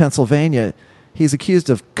guy in Pennsylvania. He's accused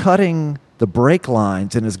of cutting the brake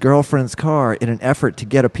lines in his girlfriend's car in an effort to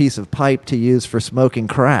get a piece of pipe to use for smoking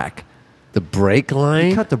crack. The brake He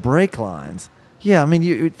line. cut the brake lines. Yeah, I mean,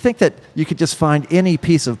 you'd think that you could just find any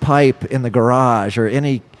piece of pipe in the garage or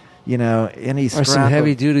any any Or scrap some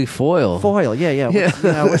heavy of duty foil. foil. Yeah.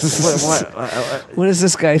 What is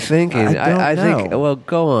this guy thinking? I don't think. know. Well,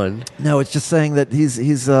 go on. No, it's just saying that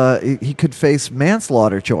he could face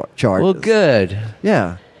manslaughter charges. Well, good.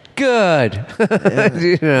 Yeah. Good. But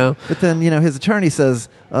then, his attorney says,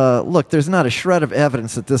 look, there's not a shred of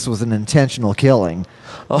evidence that this was an intentional killing.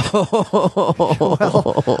 Well,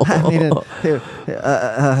 I mean,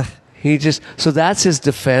 He just so that's his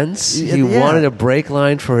defense. He Yeah. wanted a brake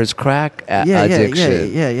line for his crack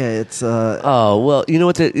addiction. Yeah. It's Oh well, you know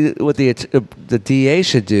what the DA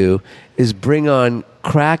should do is bring on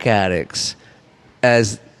crack addicts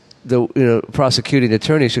as the prosecuting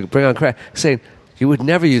attorney should bring on crack, saying you would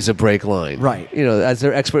never use a brake line, Right. As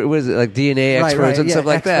their expert, what is it, like DNA experts right, and yeah, stuff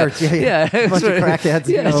like experts, that. Yeah. A bunch of crackheads.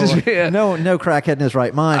 Yeah, No crackhead in his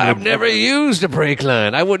right mind. I've never used a brake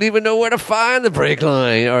line. I wouldn't even know where to find the brake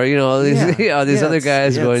line. Or all these these other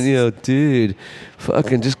guys going, dude,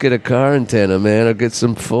 fucking just get a car antenna, man, or get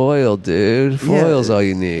some foil, dude. Foil's all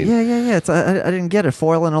you need. Yeah. It's I didn't get it.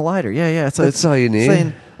 Foil and a lighter. Yeah. So That's all you need.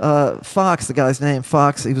 Saying, Fox, the guy's name,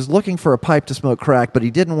 Fox, he was looking for a pipe to smoke crack, but he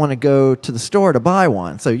didn't want to go to the store to buy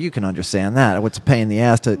one. So you can understand that. What's a pain in the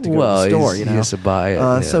ass to go to the store, he has to buy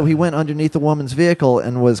it. So he went underneath the woman's vehicle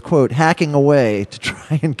and was, quote, hacking away to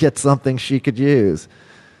try and get something she could use.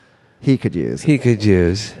 He could use.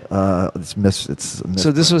 It's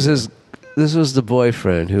So this was the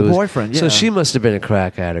boyfriend who was boyfriend, So yeah. she must have been a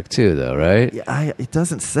crack addict too, though, right? Yeah, it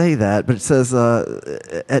doesn't say that, but it says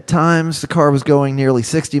at times the car was going nearly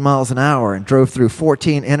 60 miles an hour and drove through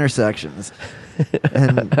 14 intersections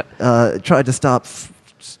and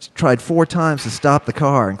tried 4 times to stop the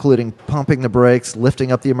car, including pumping the brakes,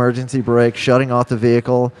 lifting up the emergency brake, shutting off the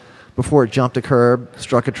vehicle before it jumped a curb,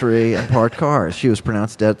 struck a tree, and parked cars. She was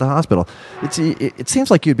pronounced dead at the hospital. It seems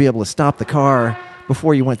like you'd be able to stop the car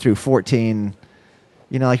before you went through 14.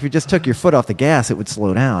 Like if you just took your foot off the gas, it would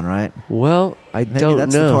slow down, right? Well, Maybe don't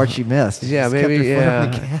that's know. the part she missed. Yeah, Just kept maybe. her foot Yeah,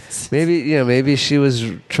 on the gas. maybe she was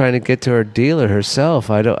trying to get to her dealer herself.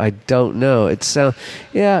 I don't know. It sounds.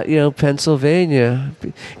 Pennsylvania.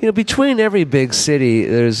 Between every big city,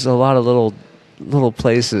 there's a lot of little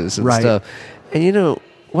places and Right. stuff. And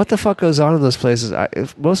what the fuck goes on in those places?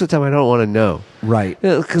 Most of the time, I don't want to know. Right.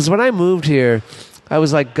 Because when I moved here, I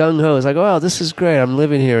was like gung-ho. I was like, oh, this is great. I'm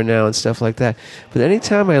living here now and stuff like that. But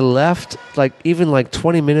anytime I left, even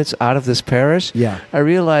 20 minutes out of this parish, Yeah. I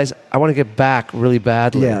realized I want to get back really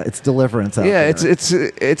badly. Yeah, it's Deliverance out there.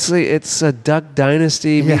 It's a Duck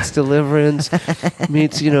Dynasty meets Deliverance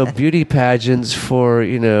meets beauty pageants for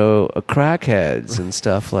crackheads and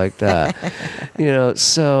stuff like that.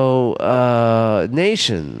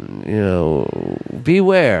 Nation,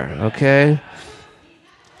 beware.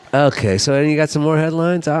 Okay, so then you got some more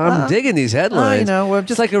headlines? I'm digging these headlines. We're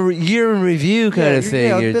Just like a year in review kind of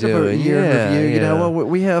thing a you're bit doing. of a year in review.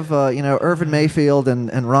 We have Irvin Mayfield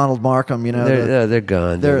and Ronald Markham. They're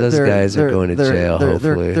gone. Those guys are going to jail.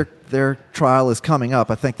 Hopefully, their trial is coming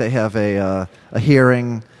up. I think they have a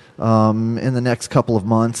hearing in the next couple of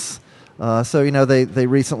months. So they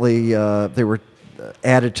recently they were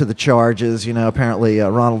added to the charges. Apparently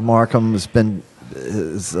Ronald Markham has been.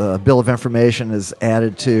 His bill of information is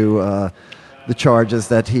added to the charges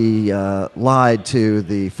that he lied to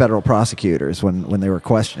the federal prosecutors when they were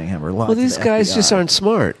questioning him. Or lied well, to these the guys FBI. just aren't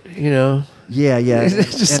smart, Yeah. They're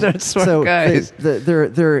just not smart guys.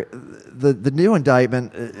 The new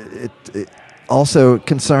indictment it also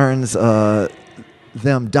concerns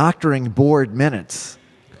them doctoring board minutes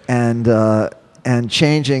and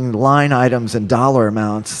changing line items and dollar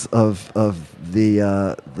amounts of the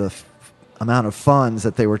amount of funds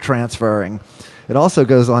that they were transferring. It also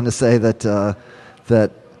goes on to say that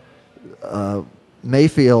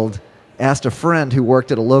Mayfield asked a friend who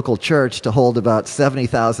worked at a local church to hold about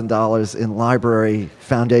 $70,000 in library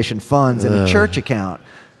foundation funds in a church account.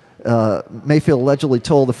 Mayfield allegedly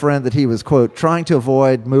told the friend that he was, quote, trying to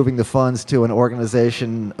avoid moving the funds to an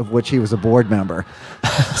organization of which he was a board member.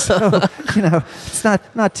 So, it's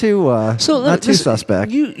not too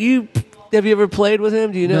suspect. Have you ever played with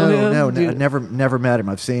him? Do you know him? No, never met him.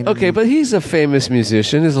 I've seen him. Okay, but he's a famous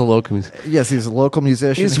musician. He's a local musician. Yes, he's a local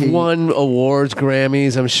musician. He's won awards,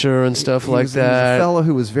 Grammys, I'm sure, and stuff like that. He was a fellow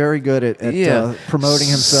who was very good at promoting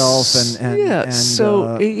himself and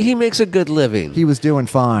so he makes a good living. He was doing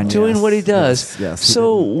fine, doing what he does. Yes.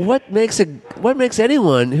 So what makes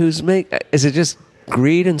anyone is it just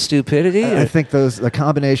greed and stupidity? I think a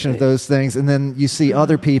combination of those things, and then you see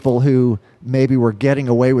other people who maybe were getting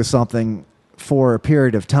away with something for a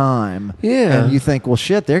period of time. Yeah. And you think, well,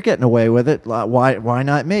 shit, they're getting away with it. Why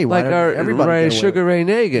not me? Why Like don't our everybody Ray, get away Sugar with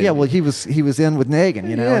it? Ray Nagin. Yeah, well, he was in with Nagin,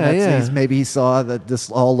 you know. Yeah, and yeah. maybe he saw that this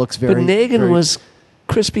all looks very. But Nagin very- was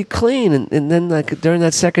crispy clean, and then like during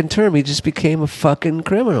that second term, he just became a fucking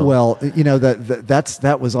criminal. Well, you know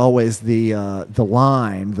that was always the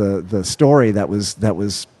line, the story that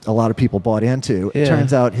was a lot of people bought into. Yeah. It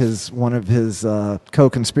turns out one of his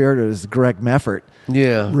co-conspirators, Greg Meffert,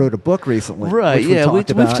 yeah. wrote a book recently. Right, which yeah, we've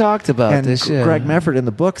we've talked about and this, yeah. Greg Meffert in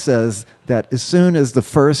the book says that as soon as the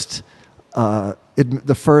first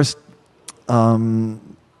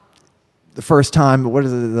time, what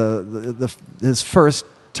is it, his first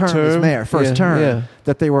term as mayor, Yeah.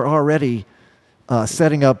 that they were already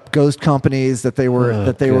setting up ghost companies that they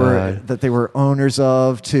were owners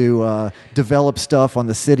of to develop stuff on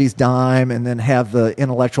the city's dime, and then have the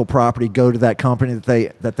intellectual property go to that company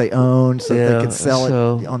that they owned, so they could sell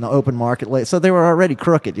it on the open market later. So they were already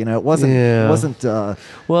crooked. You know, it wasn't. Yeah. It wasn't.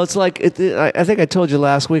 Well, it's like I think I told you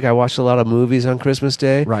last week. I watched a lot of movies on Christmas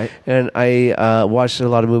Day, Right. And I watched a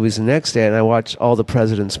lot of movies the next day, and I watched All the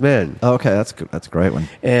President's Men. Okay, that's good. That's a great one.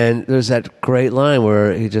 And there's that great line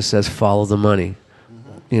where he just says, "Follow the money."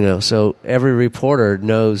 You know, so every reporter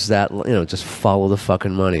knows that, you know, just follow the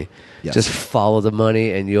fucking money. Yes. Just follow the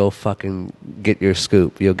money and you'll fucking get your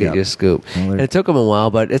scoop. You'll get Yep. your scoop. Well, And it took them a while,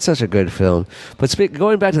 but it's such a good film. But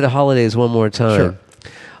going back to the holidays one more time.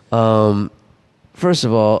 Sure. First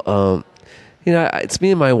of all, you know, it's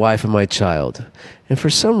me and my wife and my child. And for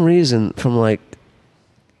some reason, from like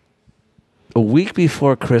a week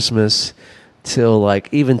before Christmas till like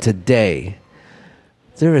even today,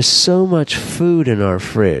 there is so much food in our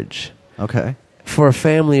fridge. Okay. For a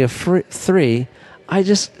family of three, I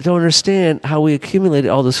just don't understand how we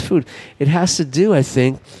accumulated all this food. It has to do, I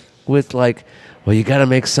think, with like, well, you got to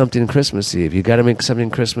make something Christmas Eve. You got to make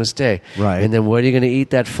something Christmas Day. Right. And then what are you going to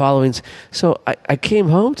eat that following? So I came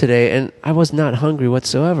home today and I was not hungry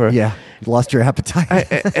whatsoever. Yeah, you lost your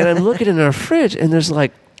appetite. And I'm looking in our fridge and there's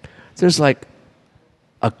like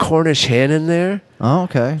a Cornish hen in there. Oh,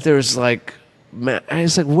 okay. There's like, I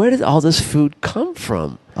was like, where did all this food come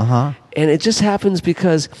from? Uh-huh. And it just happens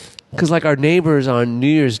because like our neighbors on New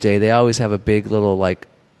Year's Day, they always have a big little like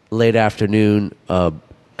late afternoon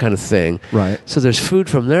kind of thing. Right. So there's food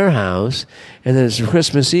from their house, and then it's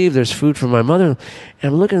Christmas Eve, there's food from my mother. And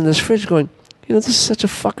I'm looking in this fridge going, you know, this is such a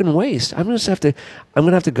fucking waste. I'm going to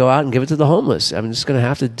have to go out and give it to the homeless. I'm just going to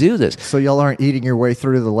have to do this. So y'all aren't eating your way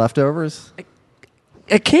through the leftovers?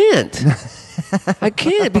 I can't. I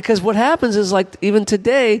can't, because what happens is, like, even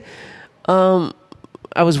today, I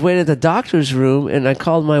was waiting at the doctor's room, and I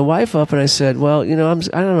called my wife up, and I said, well, you know, I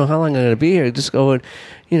don't know how long I'm going to be here. Just go and,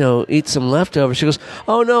 you know, eat some leftovers. She goes,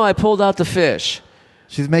 oh, no, I pulled out the fish.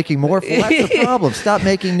 She's making more food. That's the problem. Stop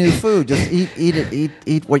making new food. Just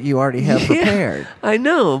eat what you already have prepared. Yeah, I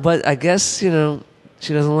know, but I guess, you know,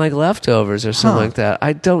 she doesn't like leftovers or something like that.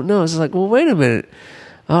 I don't know. It's like, well, wait a minute.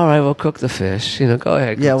 All right, we'll cook the fish. You know, go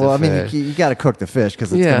ahead. Yeah, well, I cook the mean, fish. you got to cook the fish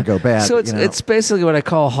because it's going to go bad. So it's basically what I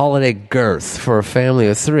call holiday girth for a family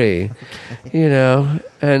of three. You know,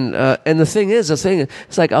 and the thing is,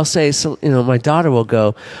 it's like I'll say, so, you know, my daughter will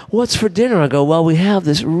go, "What's for dinner?" I go, "Well, we have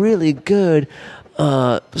this really good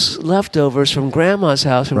leftovers from Grandma's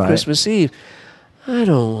house from Christmas Eve." I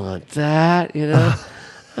don't want that. You know,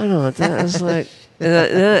 I don't want that. It's like,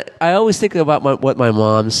 and I always think about what my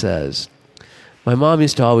mom says. My mom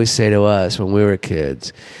used to always say to us when we were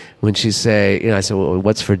kids, when she'd say, you know, I said, well,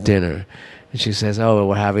 what's for dinner? And she says, oh, well,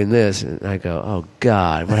 we're having this. And I go, oh,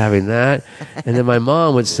 God, we're having that? And then my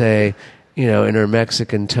mom would say, you know, in her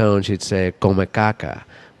Mexican tone, she'd say, come caca,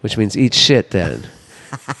 which means eat shit then.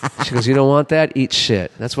 She goes, you don't want that? Eat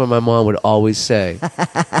shit. That's what my mom would always say.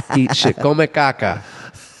 Eat shit. Come caca.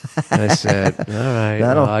 And I said, all right,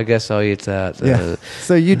 well, I guess I'll eat that. Yeah.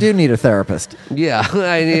 So you do need a therapist. Yeah,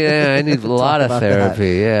 I need a lot of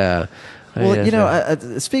therapy. Yeah. Well, you know,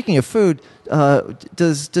 speaking of food,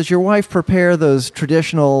 does your wife prepare those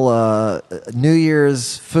traditional New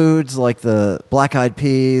Year's foods like the black-eyed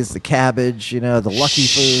peas, the cabbage, you know, the lucky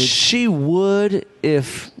foods? She would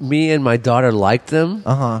if me and my daughter liked them,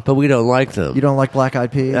 but we don't like them. You don't like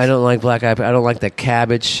black-eyed peas? I don't like black-eyed peas. I don't like the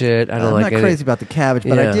cabbage shit. I'm not crazy about the cabbage,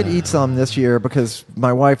 but I did eat some this year because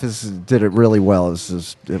my wife did it really well. It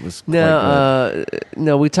was quite good.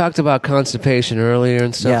 No, we talked about constipation earlier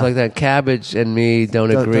and stuff like that. Cabbage and me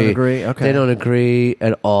don't agree. Don't agree? Okay. They don't agree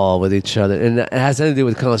at all with each other, and it has nothing to do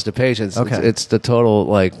with constipation. Okay. It's the total,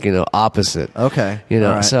 like, you know, opposite. Okay. You know,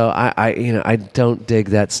 all right. so I don't dig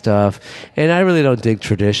that stuff, and I really don't dig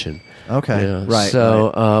tradition. Okay. You know? Right.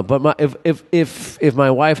 So, but if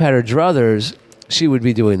my wife had her druthers, she would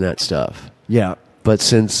be doing that stuff. Yeah. But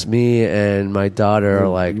since me and my daughter are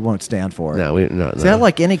like, you won't stand for it. no. See, I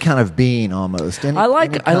like any kind of bean almost. Any I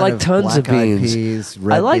like tons of black-eyed beans. Peas,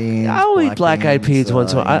 red beans, I'll eat black-eyed beans, peas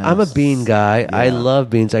once in a while. I'm a bean guy. I yeah.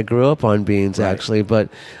 love beans. I grew up on beans Right. actually, but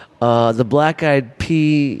the black-eyed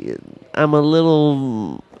pea, I'm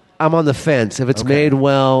on the fence. If it's Okay. made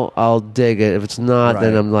well, I'll dig it. If it's not,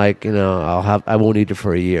 then Right. I'm like, I won't eat it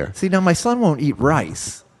for a year. See, now my son won't eat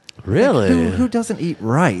rice. Really? Like, who doesn't eat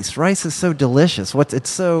rice? Rice is so delicious.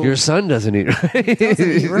 It's so Your son doesn't eat rice.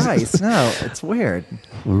 doesn't eat rice. No, it's weird.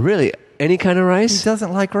 Really? Any kind of He rice?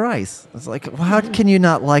 doesn't like rice. It's like, well, how can you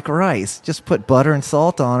not like rice? Just put butter and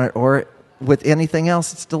salt on it, or with anything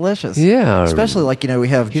else, it's delicious. Yeah. Especially like we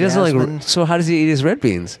have. He doesn't jasmine. like. So how does he eat his red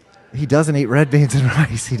beans? He doesn't eat red beans and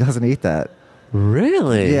rice. He doesn't eat that.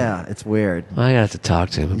 Really? Yeah, it's weird. I have to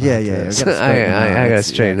talk to him. About Yeah. this. We gotta straighten him out. I gotta It's-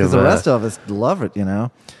 straighten him 'cause the out. rest of us love it.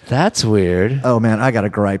 That's weird. Oh man, I got a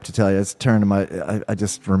gripe to tell you. It's turned to my. I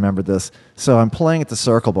just remembered this. So I'm playing at the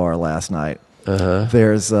Circle Bar last night.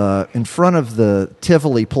 There's in front of the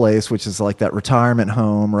Tivoli place, which is like that retirement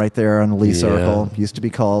home right there on the Lee Yeah. Circle. Used to be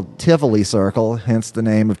called Tivoli Circle, hence the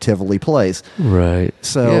name of Tivoli Place. Right.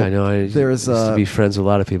 So yeah, I know. I there's used to be friends with a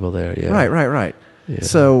lot of people there. Yeah. Right.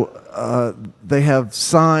 So they have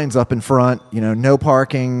signs up in front, no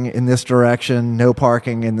parking in this direction, no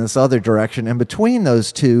parking in this other direction. And between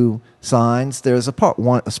those two signs, there's a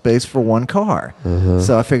space for one car.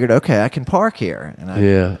 So I figured, okay, I can park here.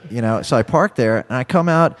 And so I parked there, and I come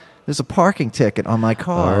out. There's a parking ticket on my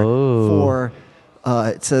car for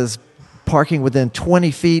it says parking within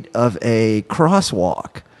 20 feet of a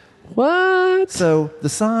crosswalk. What? So the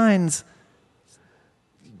signs,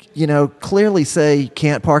 clearly say you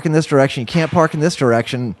can't park in this direction, you can't park in this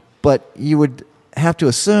direction, but you would have to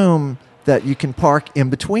assume that you can park in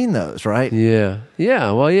between those, right? Yeah.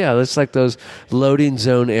 Yeah. Well, yeah. It's like those loading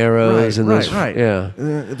zone arrows and those. Right. Yeah.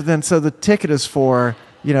 But then, so the ticket is for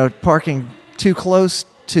parking too close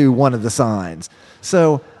to one of the signs.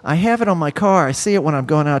 So I have it on my car. I see it when I'm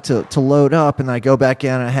going out to load up, and I go back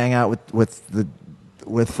in and I hang out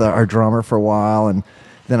with our drummer for a while, and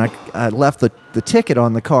then I left the ticket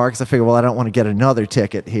on the car because I figured, well, I don't want to get another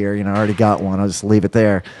ticket here. I already got one. I'll just leave it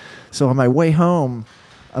there. So on my way home,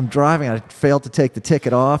 I'm driving. I failed to take the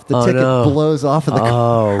ticket off. The ticket blows off of the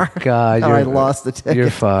car. Oh God! I lost the ticket. You're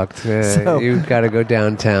fucked. Yeah, So, you've got to go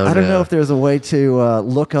downtown. I don't now. know if there's a way to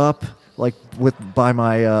look up, like by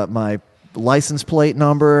my my license plate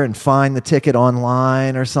number and find the ticket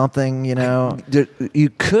online or something. You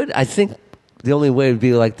could. I think the only way would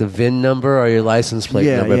be like the VIN number or your license plate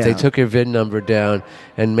number. If they took your VIN number down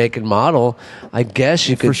and make and model, I guess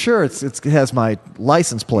you could. For sure, it has my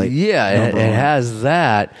license plate. Yeah, it number on it. has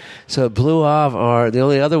that. So it blew off. Or the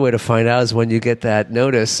only other way to find out is when you get that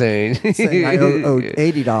notice saying I owe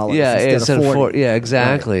 $80. Yeah, instead of 40. Yeah,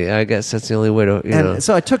 exactly. Right. I guess that's the only way to. And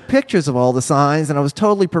so I took pictures of all the signs, and I was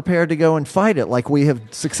totally prepared to go and fight it, like we have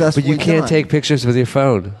successfully. But you can't done. take pictures with your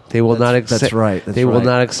phone. They will not accept. That's right. They will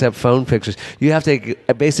not accept phone pictures. You have to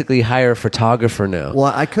basically hire a photographer now.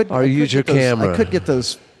 Well, I could. Or I could use your get those- camera. I could get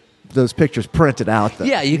those pictures printed out. Though.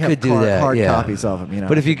 Yeah, you have could do that. Hard yeah. copies of them.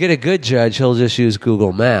 But if you get a good judge, he'll just use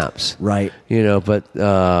Google Maps. Right. But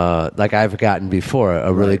like I've gotten before,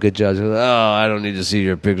 a really good judge goes, I don't need to see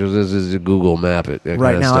your pictures. This is a Google Map. It that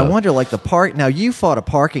Right kind of now, I stuff. wonder, like the park. Now, you fought a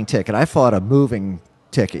parking ticket. I fought a moving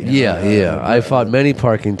ticket. Yeah. I fought many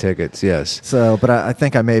parking tickets. Yes. So, but I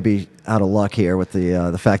think I may be out of luck here with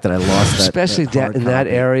the fact that I lost that. Especially hard in that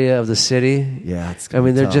copy. area of the city. Yeah, it's. I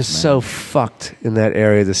mean, they're tough, just man. so fucked in that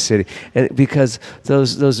area of the city, and because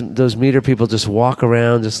those meter people just walk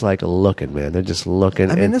around just like looking, man. They're just looking.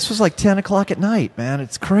 I mean, and this was like 10 o'clock at night, man.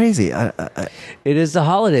 It's crazy. it is the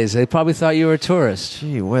holidays. They probably thought you were a tourist.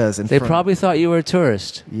 Gee whiz. They probably thought you were a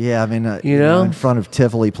tourist. Yeah, I mean, You know? in front of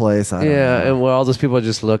Tivoli Place. I don't Yeah, know. and where all those people are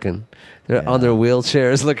just looking. They're on their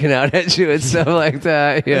wheelchairs looking out at you and stuff like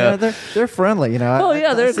that. Yeah. they're friendly, you know. Oh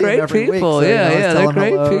yeah, they're I see them great every week, people. so, you know, I Yeah, always yeah, tell they're them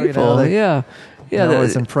great hello, people. Yeah. Yeah, I'm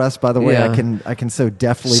always impressed by the way yeah. I can so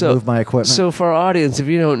deftly move my equipment. So for our audience, if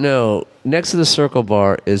you don't know, next to the Circle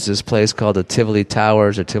Bar is this place called the Tivoli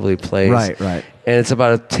Towers or Tivoli Place. Right. And it's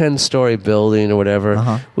about a 10-story building or whatever,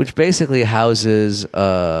 Uh-huh. which basically houses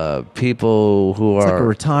people who It's are like a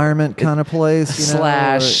retirement kind of place, you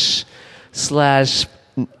know, slash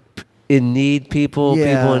in need people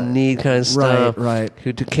in need kind of stuff, right.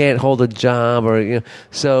 who can't hold a job or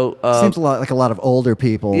so. Seems like a lot of older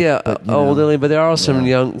people. Yeah, but, you know. elderly, but there are some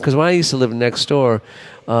young. Because when I used to live next door,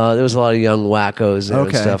 there was a lot of young wackos there and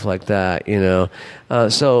Okay. stuff like that.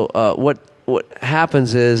 So what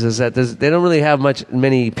happens is that they don't really have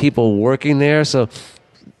many people working there. So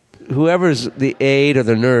whoever's the aide or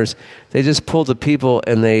the nurse, they just pull the people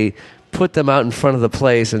and they put them out in front of the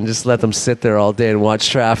place and just let them sit there all day and watch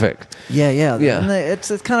traffic. Yeah. Yeah. And it's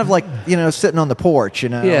kind of like, sitting on the porch,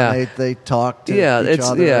 Yeah. and they talk to each it's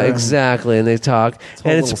other. exactly, and they talk,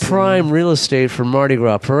 whole and it's little prime scene. real estate for Mardi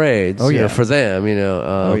Gras parades. Oh, yeah. For them,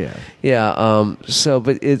 Oh, yeah. yeah. So,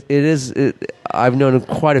 but it is. I've known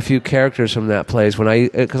quite a few characters from that place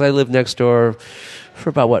because I lived next door for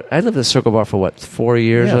about I lived at the Circle Bar for 4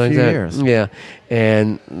 years, Yeah, a like few that. years. Yeah,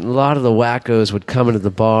 and a lot of the wackos would come into the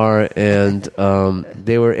bar, and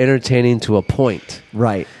they were entertaining to a point.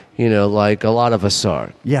 Right. Like a lot of us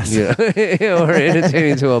are. Yes. We're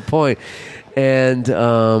entertaining to a point. And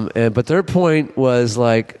but their point was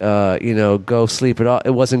like go sleep it off.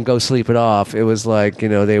 It wasn't go sleep it off. It was like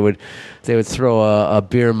they would throw a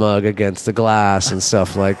beer mug against the glass and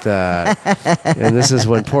stuff like that. And this is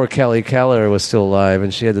when poor Kelly Keller was still alive,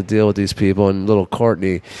 and she had to deal with these people and little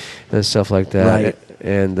Courtney and stuff like that. Right.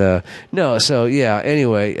 And no, so yeah.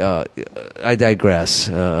 Anyway, I digress.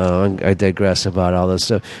 I digress about all this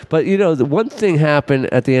stuff. But the one thing happened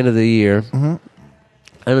at the end of the year. Mm-hmm.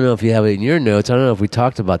 I don't know if you have it in your notes. I don't know if we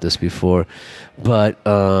talked about this before, but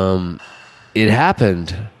it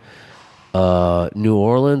happened. New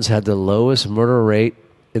Orleans had the lowest murder rate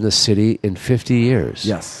in the city in 50 years.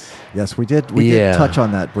 Yes, we did. We did touch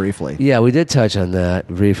on that briefly. Yeah, we did touch on that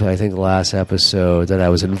briefly. I think the last episode that I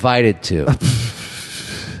was invited to.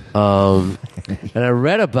 And I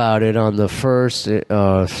read about it on the first,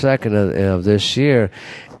 second of this year,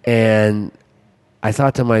 and I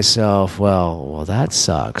thought to myself, well, that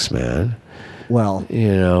sucks, man. Well,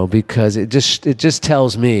 because it just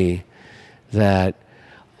tells me that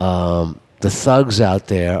the thugs out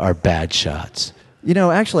there are bad shots.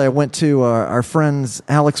 Actually, I went to our friend's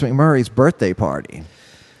Alex McMurray's birthday party.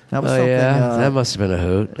 That was something. Yeah, that must have been a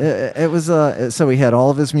hoot. It was so he had all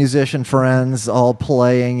of his musician friends all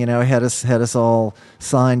playing. He had us all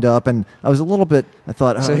signed up, and I was a little bit. I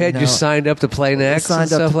thought, so had you signed up to play next and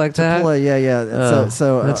stuff like that? To play, yeah.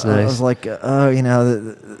 So that's I nice. was like,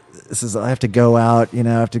 this is. I have to go out. I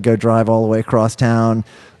have to go drive all the way across town.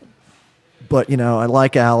 But I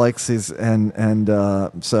like Alex.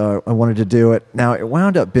 So I wanted to do it. Now it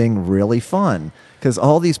wound up being really fun. Because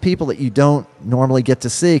all these people that you don't normally get to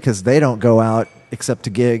see, because they don't go out except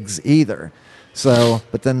to gigs either. So,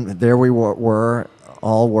 but then there we were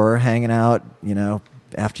hanging out.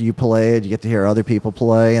 After you played, you get to hear other people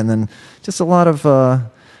play, and then just a lot of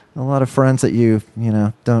friends that you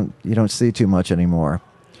don't see too much anymore.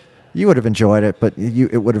 You would have enjoyed it, but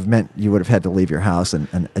it would have meant you would have had to leave your house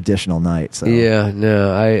an additional night. So yeah,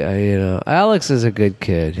 no, I Alex is a good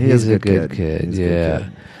kid. He's a good kid. He's a Yeah. good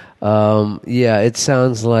kid. It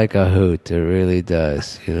sounds like a hoot. It really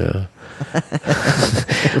does,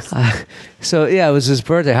 So, it was his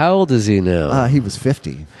birthday. How old is he now? He was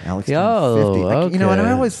 50. Alex turned Oh, 50. okay. And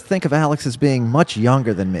I always think of Alex as being much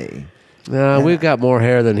younger than me. We've got more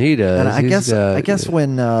hair than he does. And I guess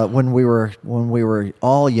when we were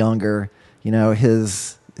all younger,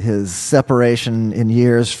 his separation in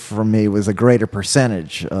years from me was a greater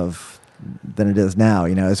percentage than it is now,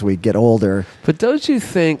 as we get older. But don't you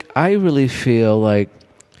think, I really feel like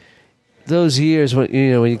those years when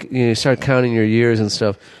you start counting your years and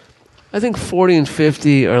stuff, I think 40 and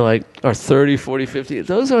 50 are 30, 40, 50.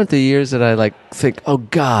 Those aren't the years that I think, oh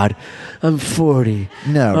God, I'm 40.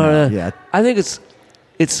 No, yeah. I think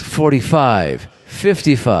it's 45,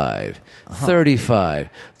 55, 35.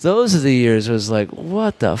 Those are the years where it's like,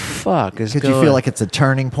 what the fuck is going on? Could you feel like it's a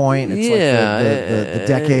turning point? It's like the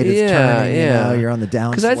decade is turning, you're on the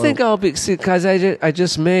down Because I think I'll be, because I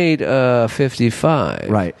just made 55.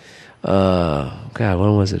 Right. God,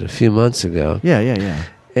 when was it? A few months ago. Yeah.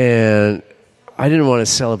 And I didn't want to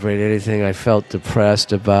celebrate anything. I felt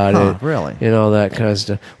depressed about it. Really? All that kind of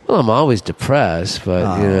stuff. Well, I'm always depressed,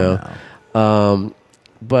 but, No.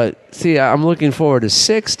 But, see, I'm looking forward to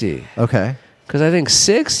 60. Okay. Because I think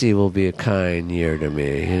 60 will be a kind year to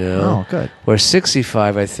me, Oh, good. Where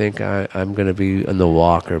 65, I think I'm going to be in the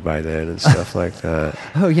walker by then and stuff like that.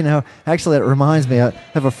 Oh, actually, it reminds me. I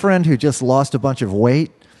have a friend who just lost a bunch of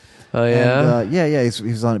weight. Oh, yeah? And,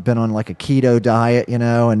 He's been on like a keto diet,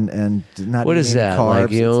 and not. What is eating that? Carbs.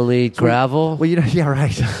 Like you only eat gravel? Well, yeah,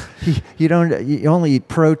 right. You only eat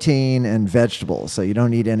protein and vegetables, so you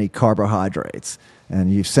don't eat any carbohydrates,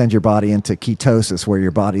 and you send your body into ketosis, where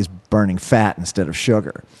your body's burning fat instead of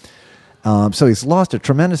sugar. So he's lost a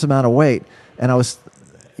tremendous amount of weight, and I was,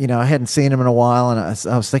 I hadn't seen him in a while, and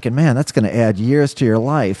I was thinking, man, that's going to add years to your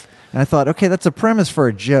life. And I thought, okay, that's a premise for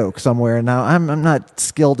a joke somewhere. Now, I'm not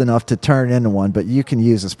skilled enough to turn into one, but you can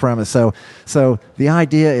use this premise. So the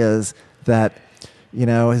idea is that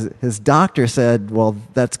his doctor said, well,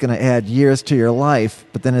 that's going to add years to your life.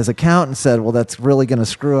 But then his accountant said, well, that's really going to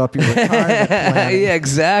screw up your retirement planning. Yeah,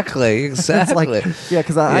 exactly. It's like,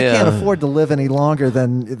 because I can't afford to live any longer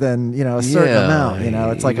than a certain amount.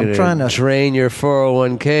 It's like I'm trying to drain your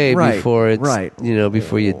 401k before it's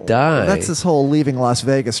before you die. That's this whole leaving Las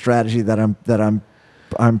Vegas strategy that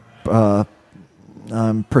I'm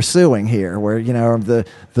pursuing here, where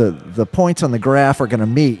the points on the graph are going to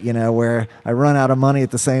meet. Where I run out of money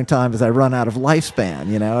at the same time as I run out of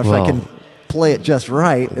lifespan. If I can play it just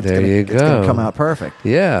right, it's going to come out perfect.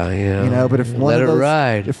 Yeah. But if one let of those, it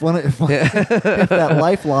ride. if that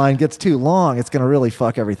lifeline gets too long, it's going to really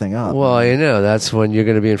fuck everything up. Well, that's when you're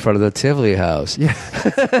going to be in front of the Tivoli house. Yeah,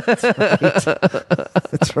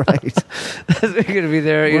 that's right. You're going to be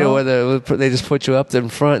there, whether they just put you up in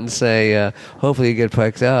front and say, hopefully you get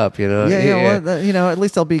picked up, Well, at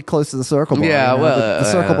least I'll be close to the circle bar. Yeah, well,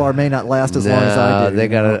 the circle bar may not last as long as I do. They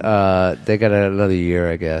got another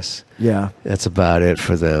year, I guess. Yeah, that's about it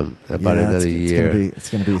for them. Another year. It's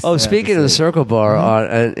gonna be. Oh, speaking of the Circle Bar,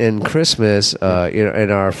 in Christmas,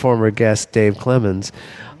 and our former guest Dave Clemens,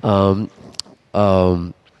 he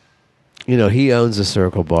owns the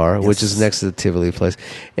Circle Bar, which is next to the Tivoli place,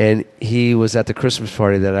 and he was at the Christmas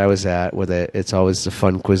party that I was at. It's always the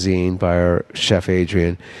fun cuisine by our chef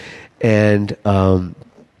Adrian, and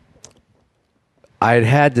I'd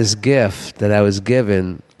had this gift that I was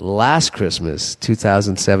given last Christmas,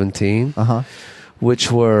 2017,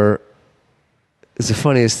 which it's the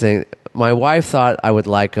funniest thing. My wife thought I would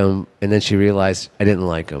like them, and then she realized I didn't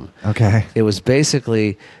like them. Okay. It was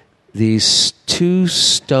basically these 2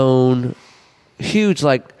 stone, huge,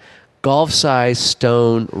 like golf-sized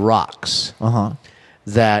stone rocks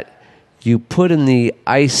that you put in the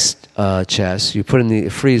ice chest, you put in the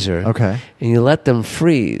freezer, and you let them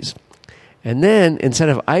freeze. And then, instead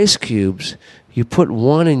of ice cubes, you put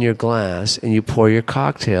one in your glass and you pour your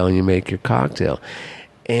cocktail and you make your cocktail.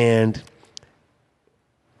 And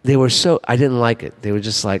they were I didn't like it. They were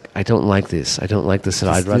just like, I don't like this. I don't like this at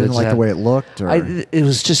all. I'd rather didn't like the way it looked? Or? It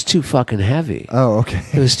was just too fucking heavy. Oh, okay.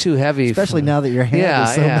 It was too heavy. Especially now that your hand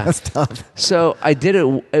is so messed up. So I did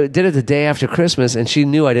it the day after Christmas, and she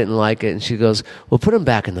knew I didn't like it. And she goes, well, put them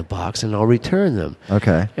back in the box and I'll return them.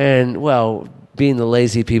 Okay. And, well, being the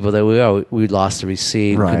lazy people that we are, we lost the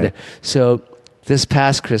receipt. Right. So this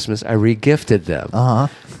past Christmas, I re-gifted them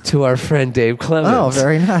to our friend Dave Clemens. Oh,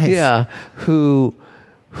 very nice. Yeah, who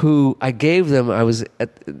I gave them. I was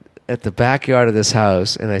at the backyard of this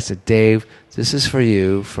house, and I said, Dave, this is for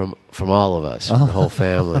you from all of us, from the whole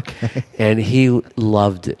family. Okay. And he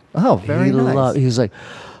loved it. Oh, very nice. He was like,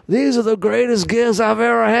 these are the greatest gifts I've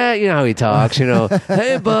ever had. You know how he talks,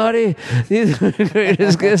 Hey, buddy, these are the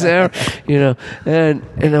greatest gifts ever, And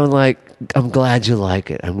I'm like, I'm glad you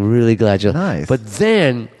like it. I'm really glad you like it. Nice. But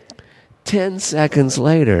then, 10 seconds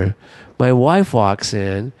later, my wife walks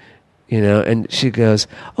in, and she goes,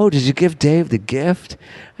 oh, did you give Dave the gift?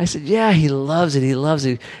 I said, yeah, he loves it. He loves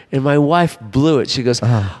it. And my wife blew it. She goes,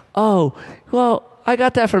 oh, well, I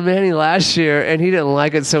got that from Manny last year, and he didn't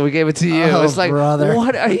like it, so we gave it to you. Oh, it's like, brother.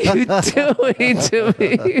 What are you doing to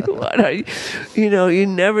me? What are you? You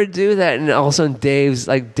never do that. And all of a sudden,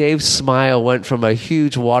 Dave's smile went from a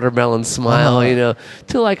huge watermelon smile,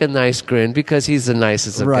 to like a nice grin, because he's the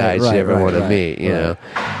nicest of guys you ever want to meet, know.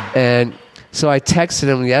 And so I texted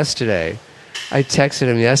him yesterday.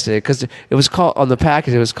 Because it was called, on the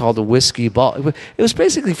package, it was called a whiskey ball. It was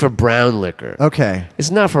basically for brown liquor. Okay. It's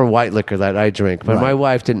not for white liquor that I drink, but my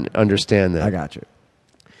wife didn't understand that. I got you.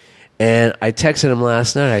 And I texted him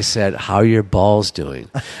last night. I said, how are your balls doing?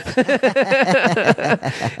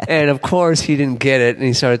 And of course, he didn't get it. And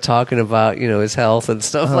he started talking about, his health and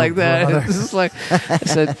stuff like that. It's just like, I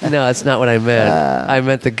said, no, that's not what I meant. I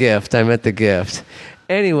meant the gift.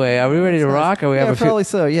 Anyway, are we ready to rock? Or we have a few? Probably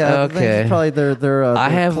so. Yeah. Okay. Probably they're I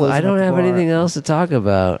don't have anything else to talk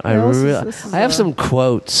about. I have some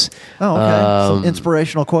quotes. Oh, okay. Some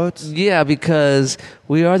inspirational quotes. Yeah, because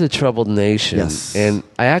we are the troubled nation. Yes. And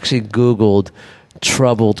I actually Googled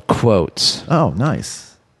troubled quotes. Oh,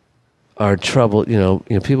 nice. Are troubled,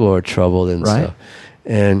 people who are troubled and stuff.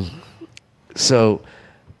 And so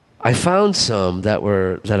I found some that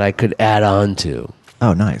I could add on to.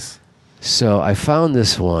 Oh, nice. So I found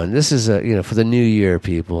this one. This is for the new year,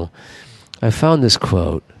 people. I found this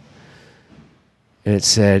quote, and it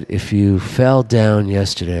said, "If you fell down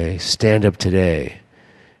yesterday, stand up today."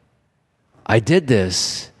 I did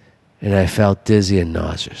this, and I felt dizzy and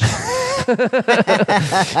nauseous.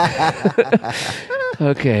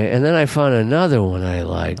 Okay, and then I found another one I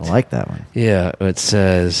liked. I like that one. Yeah, it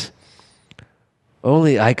says,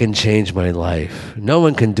 "Only I can change my life. No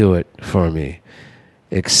one can do it for me.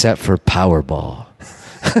 except for Powerball.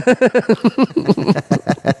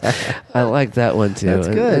 I like that one too. That's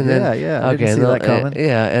good. And then, Yeah. I didn't see that coming.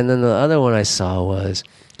 Yeah, and then the other one I saw was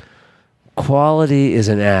quality is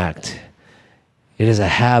an act. It is a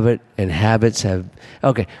habit, and habits have...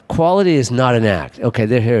 Okay, quality is not an act. Okay,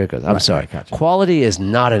 here it goes. I'm sorry. Gotcha. Quality is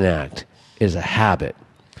not an act. It is a habit.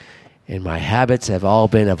 And my habits have all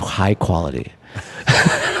been of high quality.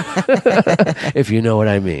 If you know what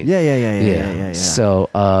I mean. Yeah. So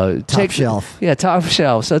Top shelf. Yeah, top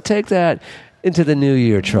shelf. So take that into the new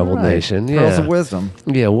year, Troubled All right. Nation. Pearls Yeah. of wisdom.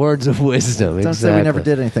 Yeah, words of wisdom. Don't say we never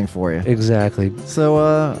did anything for you. Exactly. So,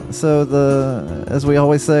 as we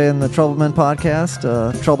always say in the Troublemen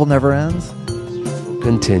podcast, trouble never ends.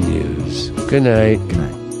 Continues. Good night. Good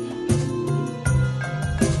night.